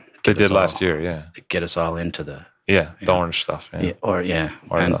trying to They did last year, yeah. Get us all into the the orange stuff. Yeah. Or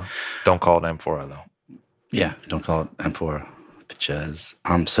don't call it amphora though. Yeah, don't call it amphora, bitches.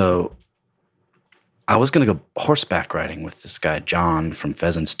 So I was gonna go horseback riding with this guy John from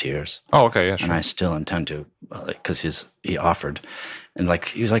Pheasant's Tears. Oh, okay, yeah, sure. And I still intend to, because he offered, and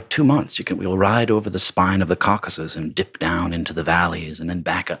he was like 2 months. We'll ride over the spine of the Caucasus and dip down into the valleys and then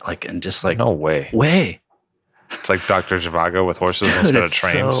back up, no way. It's like Dr. Zhivago with horses instead of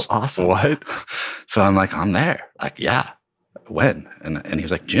trains. So awesome. What? So I'm like, I'm there. Like, yeah. When? And he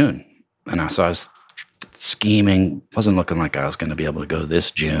was like, June. And so I was scheming. Wasn't looking like I was going to be able to go this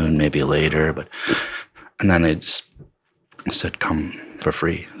June, maybe later. And then they just said, come for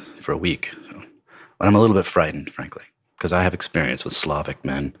free for a week. So, but I'm a little bit frightened, frankly, because I have experience with Slavic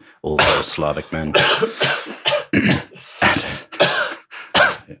men, old Slavic men.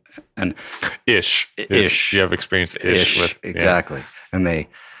 And ish. You have experience with exactly. Yeah.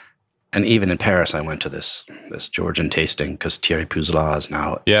 And even in Paris, I went to this Georgian tasting because Thierry Puzla is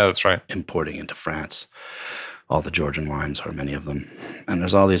now that's right, importing into France all the Georgian wines, or many of them. And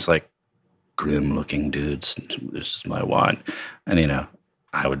there's all these grim looking dudes. This is my wine, and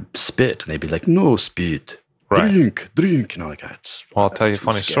I would spit, and they'd be like, "No spit, drink." I'll tell you a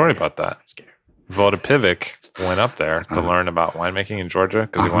funny story about that. Vodopivik went up there to learn about winemaking in Georgia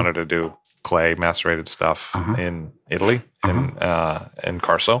because he wanted to do clay macerated stuff in Italy, in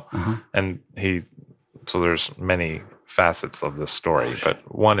Carso. And so there's many facets of this story, but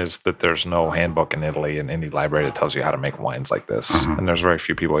one is that there's no handbook in Italy in any library that tells you how to make wines like this. And there's very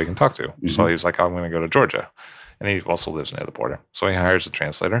few people you can talk to. So he's like, I'm going to go to Georgia. And he also lives near the border. So he hires a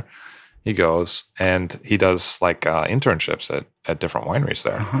translator. He goes and he does internships at different wineries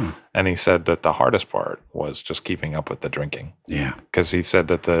there. And he said that the hardest part was just keeping up with the drinking. Yeah. Because he said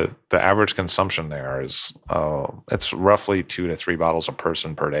that the average consumption there is, it's roughly 2 to 3 bottles a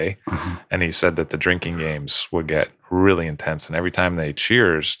person per day. And he said that the drinking games would get really intense. And every time they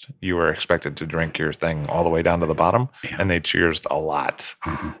cheersed, you were expected to drink your thing all the way down to the bottom. Yeah. And they cheersed a lot.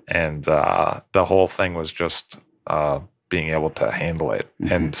 And the whole thing was just... being able to handle it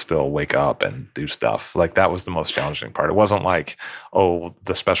and still wake up and do stuff. That was the most challenging part. It wasn't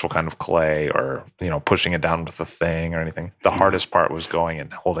the special kind of clay or, pushing it down with the thing or anything. The hardest part was going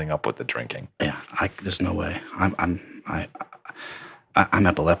and holding up with the drinking. Yeah. There's no way. I'm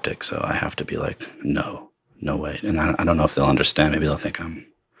epileptic, so I have to be like, no way. And I don't know if they'll understand. Maybe they'll think I'm,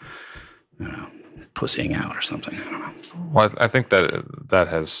 pussying out or something. I don't know. Well, I think that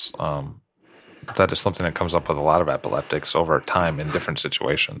has, that is something that comes up with a lot of epileptics over time in different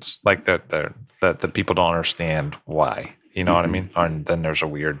situations. That the people don't understand why. You know what I mean? And then there's a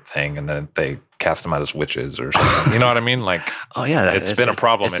weird thing, and then they cast them out as witches or something. You know what I mean? Oh yeah, it's been a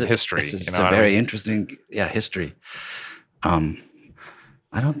problem in history. It's a very interesting, history. I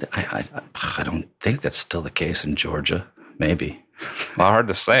don't think that's still the case in Georgia. Maybe. Well, hard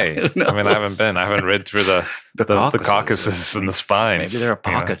to say. I mean, I haven't read through the Caucasus and the spines. Maybe there are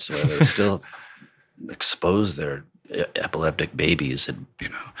pockets where they still expose their epileptic babies, and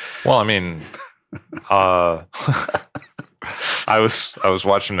Well, I mean, I was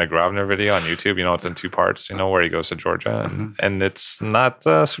watching the Grosvenor video on YouTube. It's in 2 parts. Where he goes to Georgia, and it's not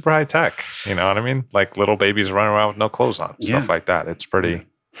super high tech. You know what I mean? Little babies running around with no clothes on, stuff like that. It's pretty.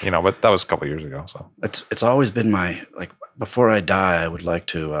 But that was a couple years ago. So it's always been my before I die, I would like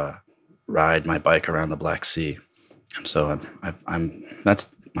to ride my bike around the Black Sea, and so I'm that's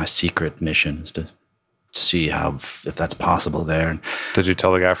my secret mission, is to see if that's possible there. Did you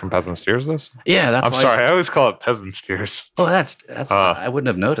tell the guy from Peasant's Tears this? Yeah, that's. I'm sorry, I always call it Peasant's Tears. Oh, that's. I wouldn't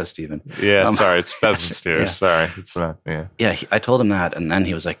have noticed even. Yeah, sorry, it's Peasant's Tears. Yeah. Sorry, it's not. Yeah. Yeah, I told him that, and then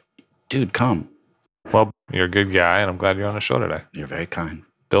he was like, "Dude, come." Well, you're a good guy, and I'm glad you're on the show today. You're very kind.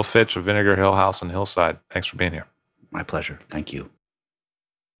 Bill Fitch of Vinegar Hill House in Hillside. Thanks for being here. My pleasure. Thank you.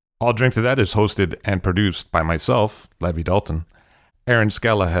 I'll Drink to That is hosted and produced by myself, Levi Dalton. Aaron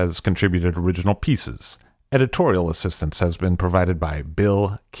Scala has contributed original pieces. Editorial assistance has been provided by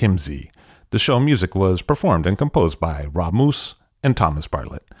Bill Kimsey. The show music was performed and composed by Rob Moose and Thomas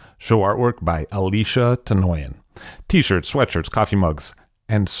Bartlett. Show artwork by Alicia Tenoyan. T-shirts, sweatshirts, coffee mugs,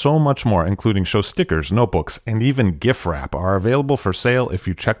 and so much more, including show stickers, notebooks, and even gift wrap, are available for sale if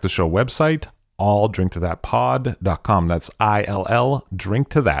you check the show website, alldrinktothatpod.com. That's ILL,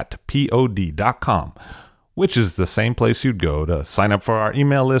 drinktothatpod.com, which is the same place you'd go to sign up for our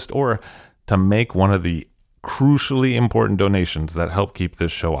email list or to make one of the crucially important donations that help keep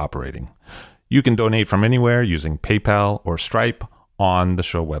this show operating. You can donate from anywhere using PayPal or Stripe on the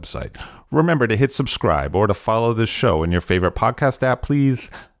show website. Remember to hit subscribe or to follow this show in your favorite podcast app,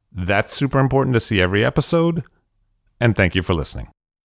 please. That's super important to see every episode. And thank you for listening.